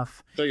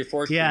enough. So you're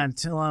forced to.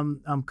 Until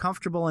I'm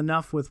comfortable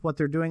enough with what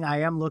they're doing.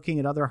 I am looking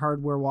at other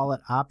hardware wallet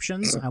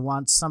options. I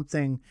want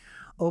something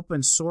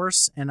open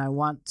source, and I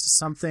want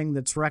something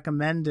that's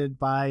recommended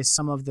by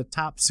some of the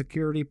top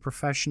security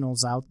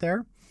professionals out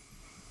there.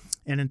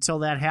 And until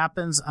that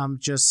happens, I'm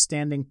just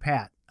standing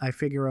pat. I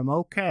figure I'm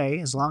okay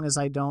as long as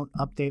I don't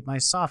update my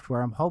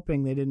software. I'm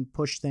hoping they didn't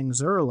push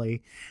things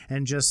early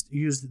and just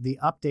use the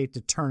update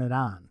to turn it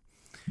on.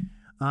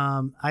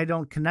 I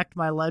don't connect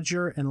my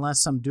ledger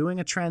unless I'm doing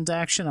a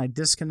transaction. I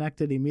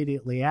disconnect it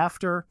immediately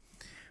after.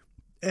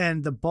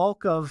 And the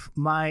bulk of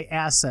my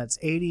assets,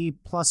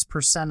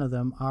 80+% of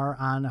them, are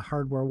on a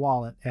hardware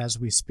wallet as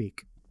we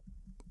speak.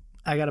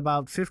 I got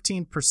about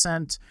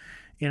 15%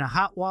 in a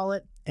hot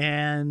wallet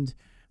and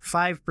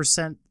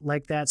 5%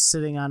 like that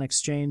sitting on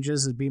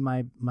exchanges would be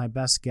my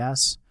best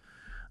guess.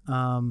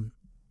 I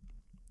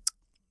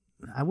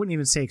wouldn't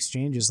even say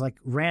exchanges, like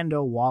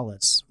rando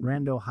wallets,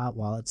 rando hot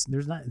wallets.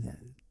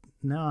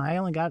 I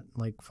only got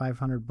like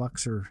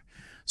 $500 or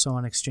so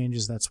on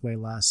exchanges. That's way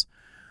less.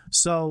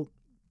 So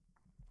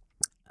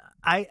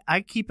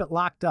I keep it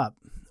locked up.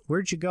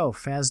 Where'd you go?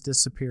 Faz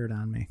disappeared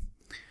on me.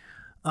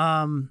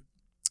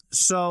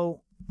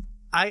 So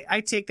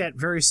I take that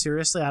very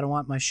seriously. I don't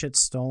want my shit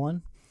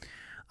stolen.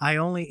 I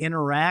only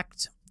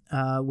interact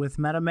with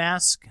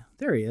MetaMask.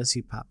 There he is.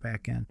 He popped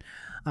back in.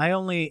 I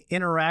only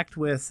interact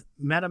with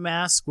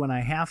MetaMask when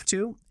I have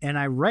to, and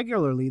I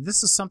regularly,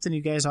 this is something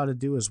you guys ought to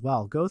do as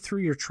well. Go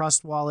through your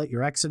Trust Wallet,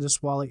 your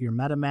Exodus Wallet, your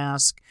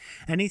MetaMask,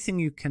 anything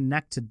you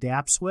connect to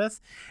dApps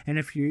with, and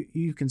if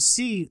you can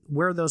see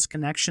where those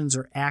connections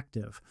are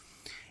active.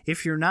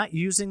 If you're not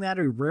using that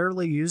or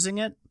rarely using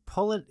it,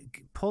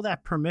 pull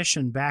that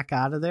permission back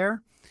out of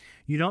there.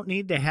 You don't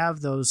need to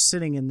have those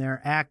sitting in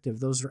there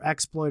active. Those are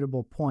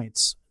exploitable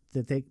points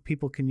that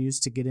people can use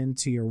to get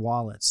into your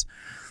wallets.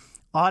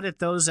 Audit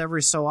those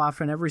every so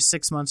often, every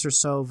 6 months or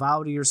so.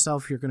 Vow to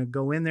yourself you're going to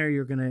go in there,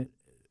 you're going to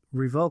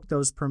revoke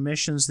those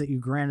permissions that you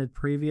granted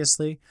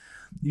previously.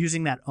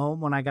 Using that Ohm,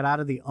 when I got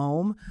out of the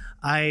Ohm,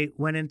 I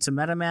went into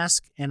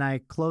MetaMask and I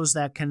closed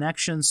that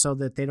connection so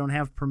that they don't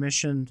have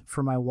permission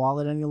for my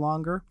wallet any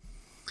longer.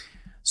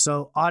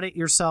 So audit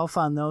yourself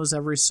on those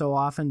every so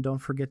often. Don't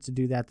forget to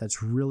do that.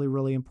 That's really,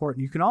 really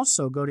important. You can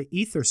also go to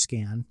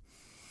Etherscan,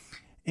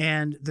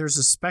 and there's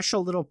a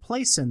special little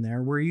place in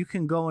there where you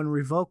can go and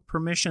revoke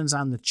permissions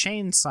on the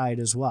chain side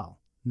as well.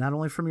 Not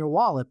only from your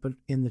wallet, but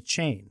in the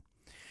chain.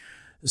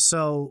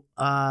 So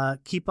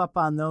keep up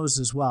on those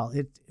as well.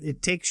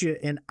 It takes you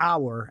an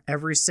hour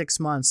every 6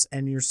 months,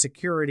 and your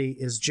security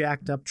is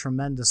jacked up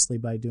tremendously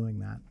by doing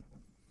that.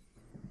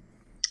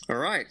 All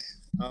right.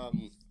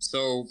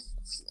 So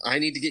I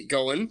need to get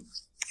going,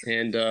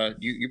 and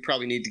you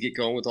probably need to get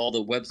going with all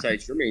the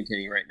websites you're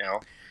maintaining right now.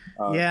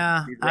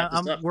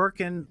 I'm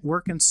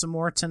working some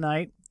more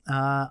tonight.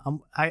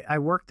 I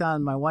worked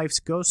on my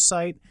wife's Ghost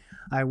site.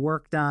 I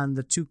worked on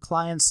the 2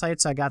 client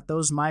sites. I got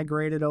those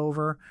migrated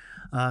over.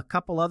 A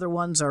couple other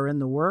ones are in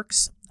the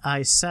works.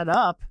 I set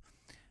up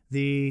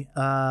the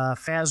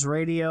Faz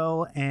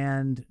Radio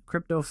and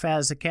Crypto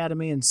Faz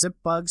Academy and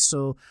ZipBugs,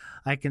 so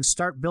I can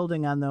start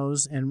building on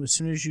those. And as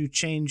soon as you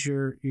change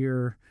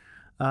your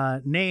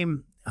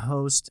name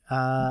host,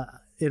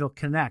 it'll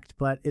connect.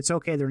 But it's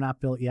okay; they're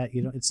not built yet.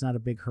 It's not a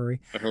big hurry.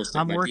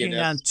 I'm working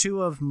on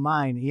 2 of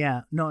mine.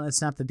 Yeah, no,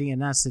 it's not the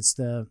DNS. It's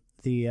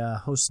the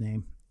host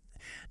name.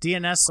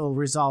 DNS will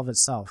resolve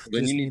itself.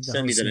 Then you need to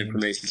send me that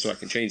information so I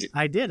can change it.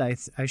 I did.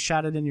 I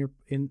shot it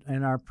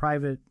in our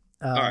private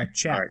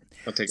chat. All right.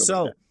 I'll take a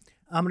so look at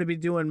that. I'm going to be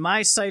doing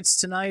my sites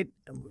tonight,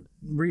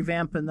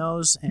 revamping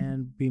those,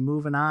 and be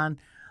moving on.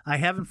 I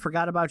haven't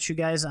forgot about you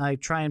guys. I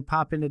try and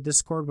pop into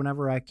Discord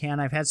whenever I can.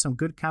 I've had some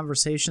good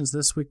conversations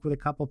this week with a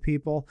couple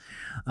people,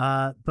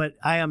 but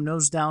I am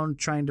nose down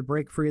trying to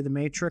break free of the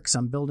matrix.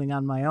 I'm building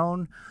on my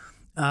own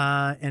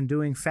and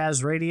doing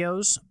Faz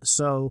radios.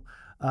 So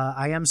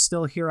I am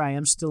still here. I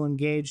am still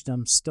engaged.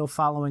 I'm still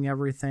following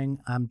everything.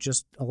 I'm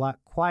just a lot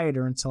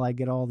quieter until I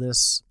get all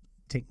this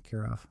taken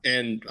care of.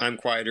 And I'm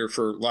quieter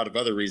for a lot of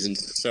other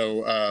reasons.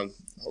 So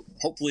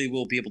hopefully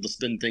we'll be able to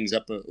spin things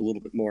up a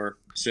little bit more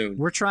soon.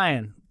 We're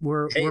trying.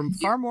 We're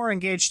far more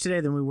engaged today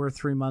than we were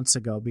 3 months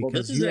ago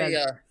because you had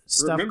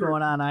stuff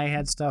going on. I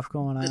had stuff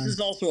going on. This is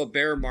also a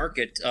bear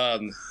market. I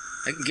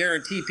can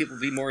guarantee people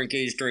will be more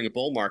engaged during a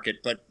bull market.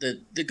 But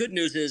the good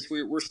news is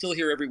we're still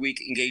here every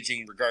week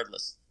engaging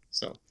regardless.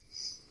 So,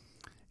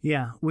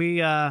 yeah,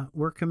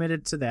 we're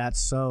committed to that.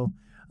 So,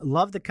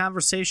 love the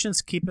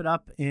conversations. Keep it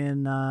up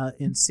in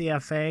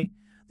CFA.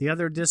 The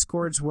other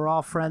Discords we're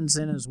all friends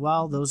in as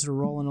well. Those are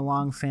rolling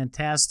along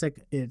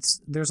fantastic.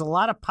 There's a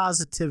lot of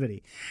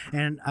positivity,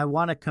 and I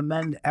want to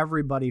commend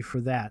everybody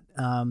for that.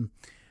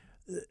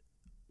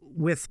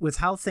 With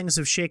how things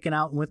have shaken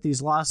out and with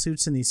these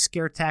lawsuits and these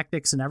scare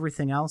tactics and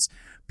everything else,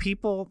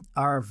 people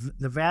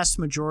the vast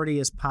majority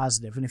is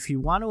positive. And if you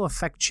want to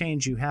affect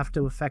change, you have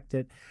to affect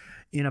it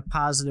in a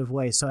positive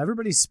way. So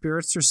everybody's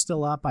spirits are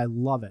still up. I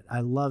love it. I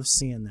love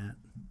seeing that.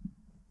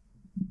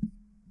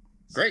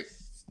 Great.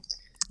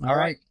 All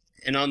right.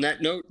 And on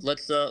that note,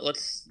 let's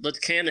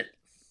can it.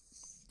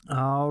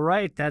 All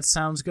right. That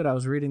sounds good. I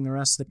was reading the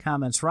rest of the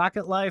comments.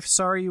 Rocket Life,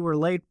 sorry you were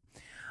late.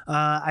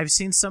 I've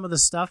seen some of the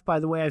stuff. By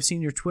the way, I've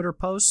seen your Twitter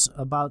posts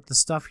about the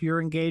stuff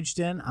you're engaged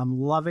in.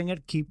 I'm loving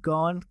it. Keep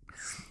going.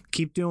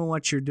 Keep doing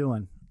what you're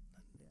doing.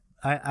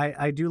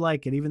 I do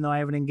like it, even though I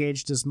haven't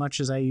engaged as much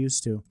as I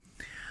used to.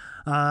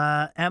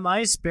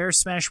 M-Ice, Bear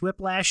Smash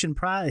Whiplash, and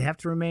they have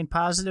to remain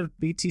positive.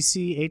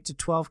 BTC 8 to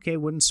 12K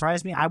wouldn't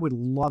surprise me. I would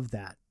love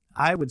that.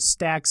 I would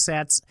stack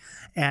sats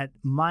at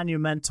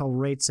monumental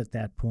rates at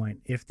that point.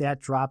 If that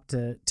dropped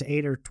to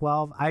 8 or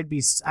 12, I'd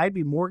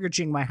be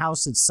mortgaging my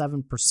house at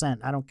 7%.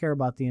 I don't care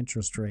about the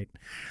interest rate.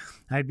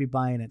 I'd be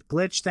buying it.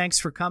 Glitch, thanks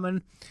for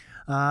coming.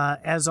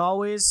 As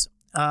always,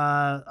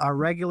 our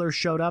regular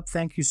showed up.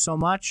 Thank you so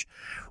much.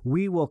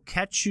 We will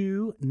catch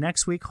you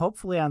next week,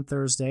 hopefully on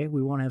Thursday.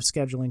 We won't have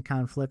scheduling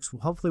conflicts.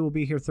 Hopefully we'll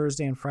be here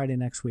Thursday and Friday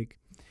next week.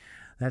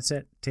 That's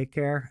it. Take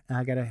care.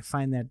 I got to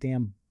find that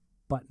damn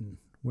button.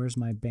 Where's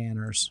my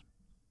banners?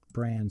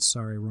 Brands.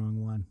 Sorry,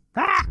 wrong one.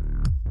 Ah!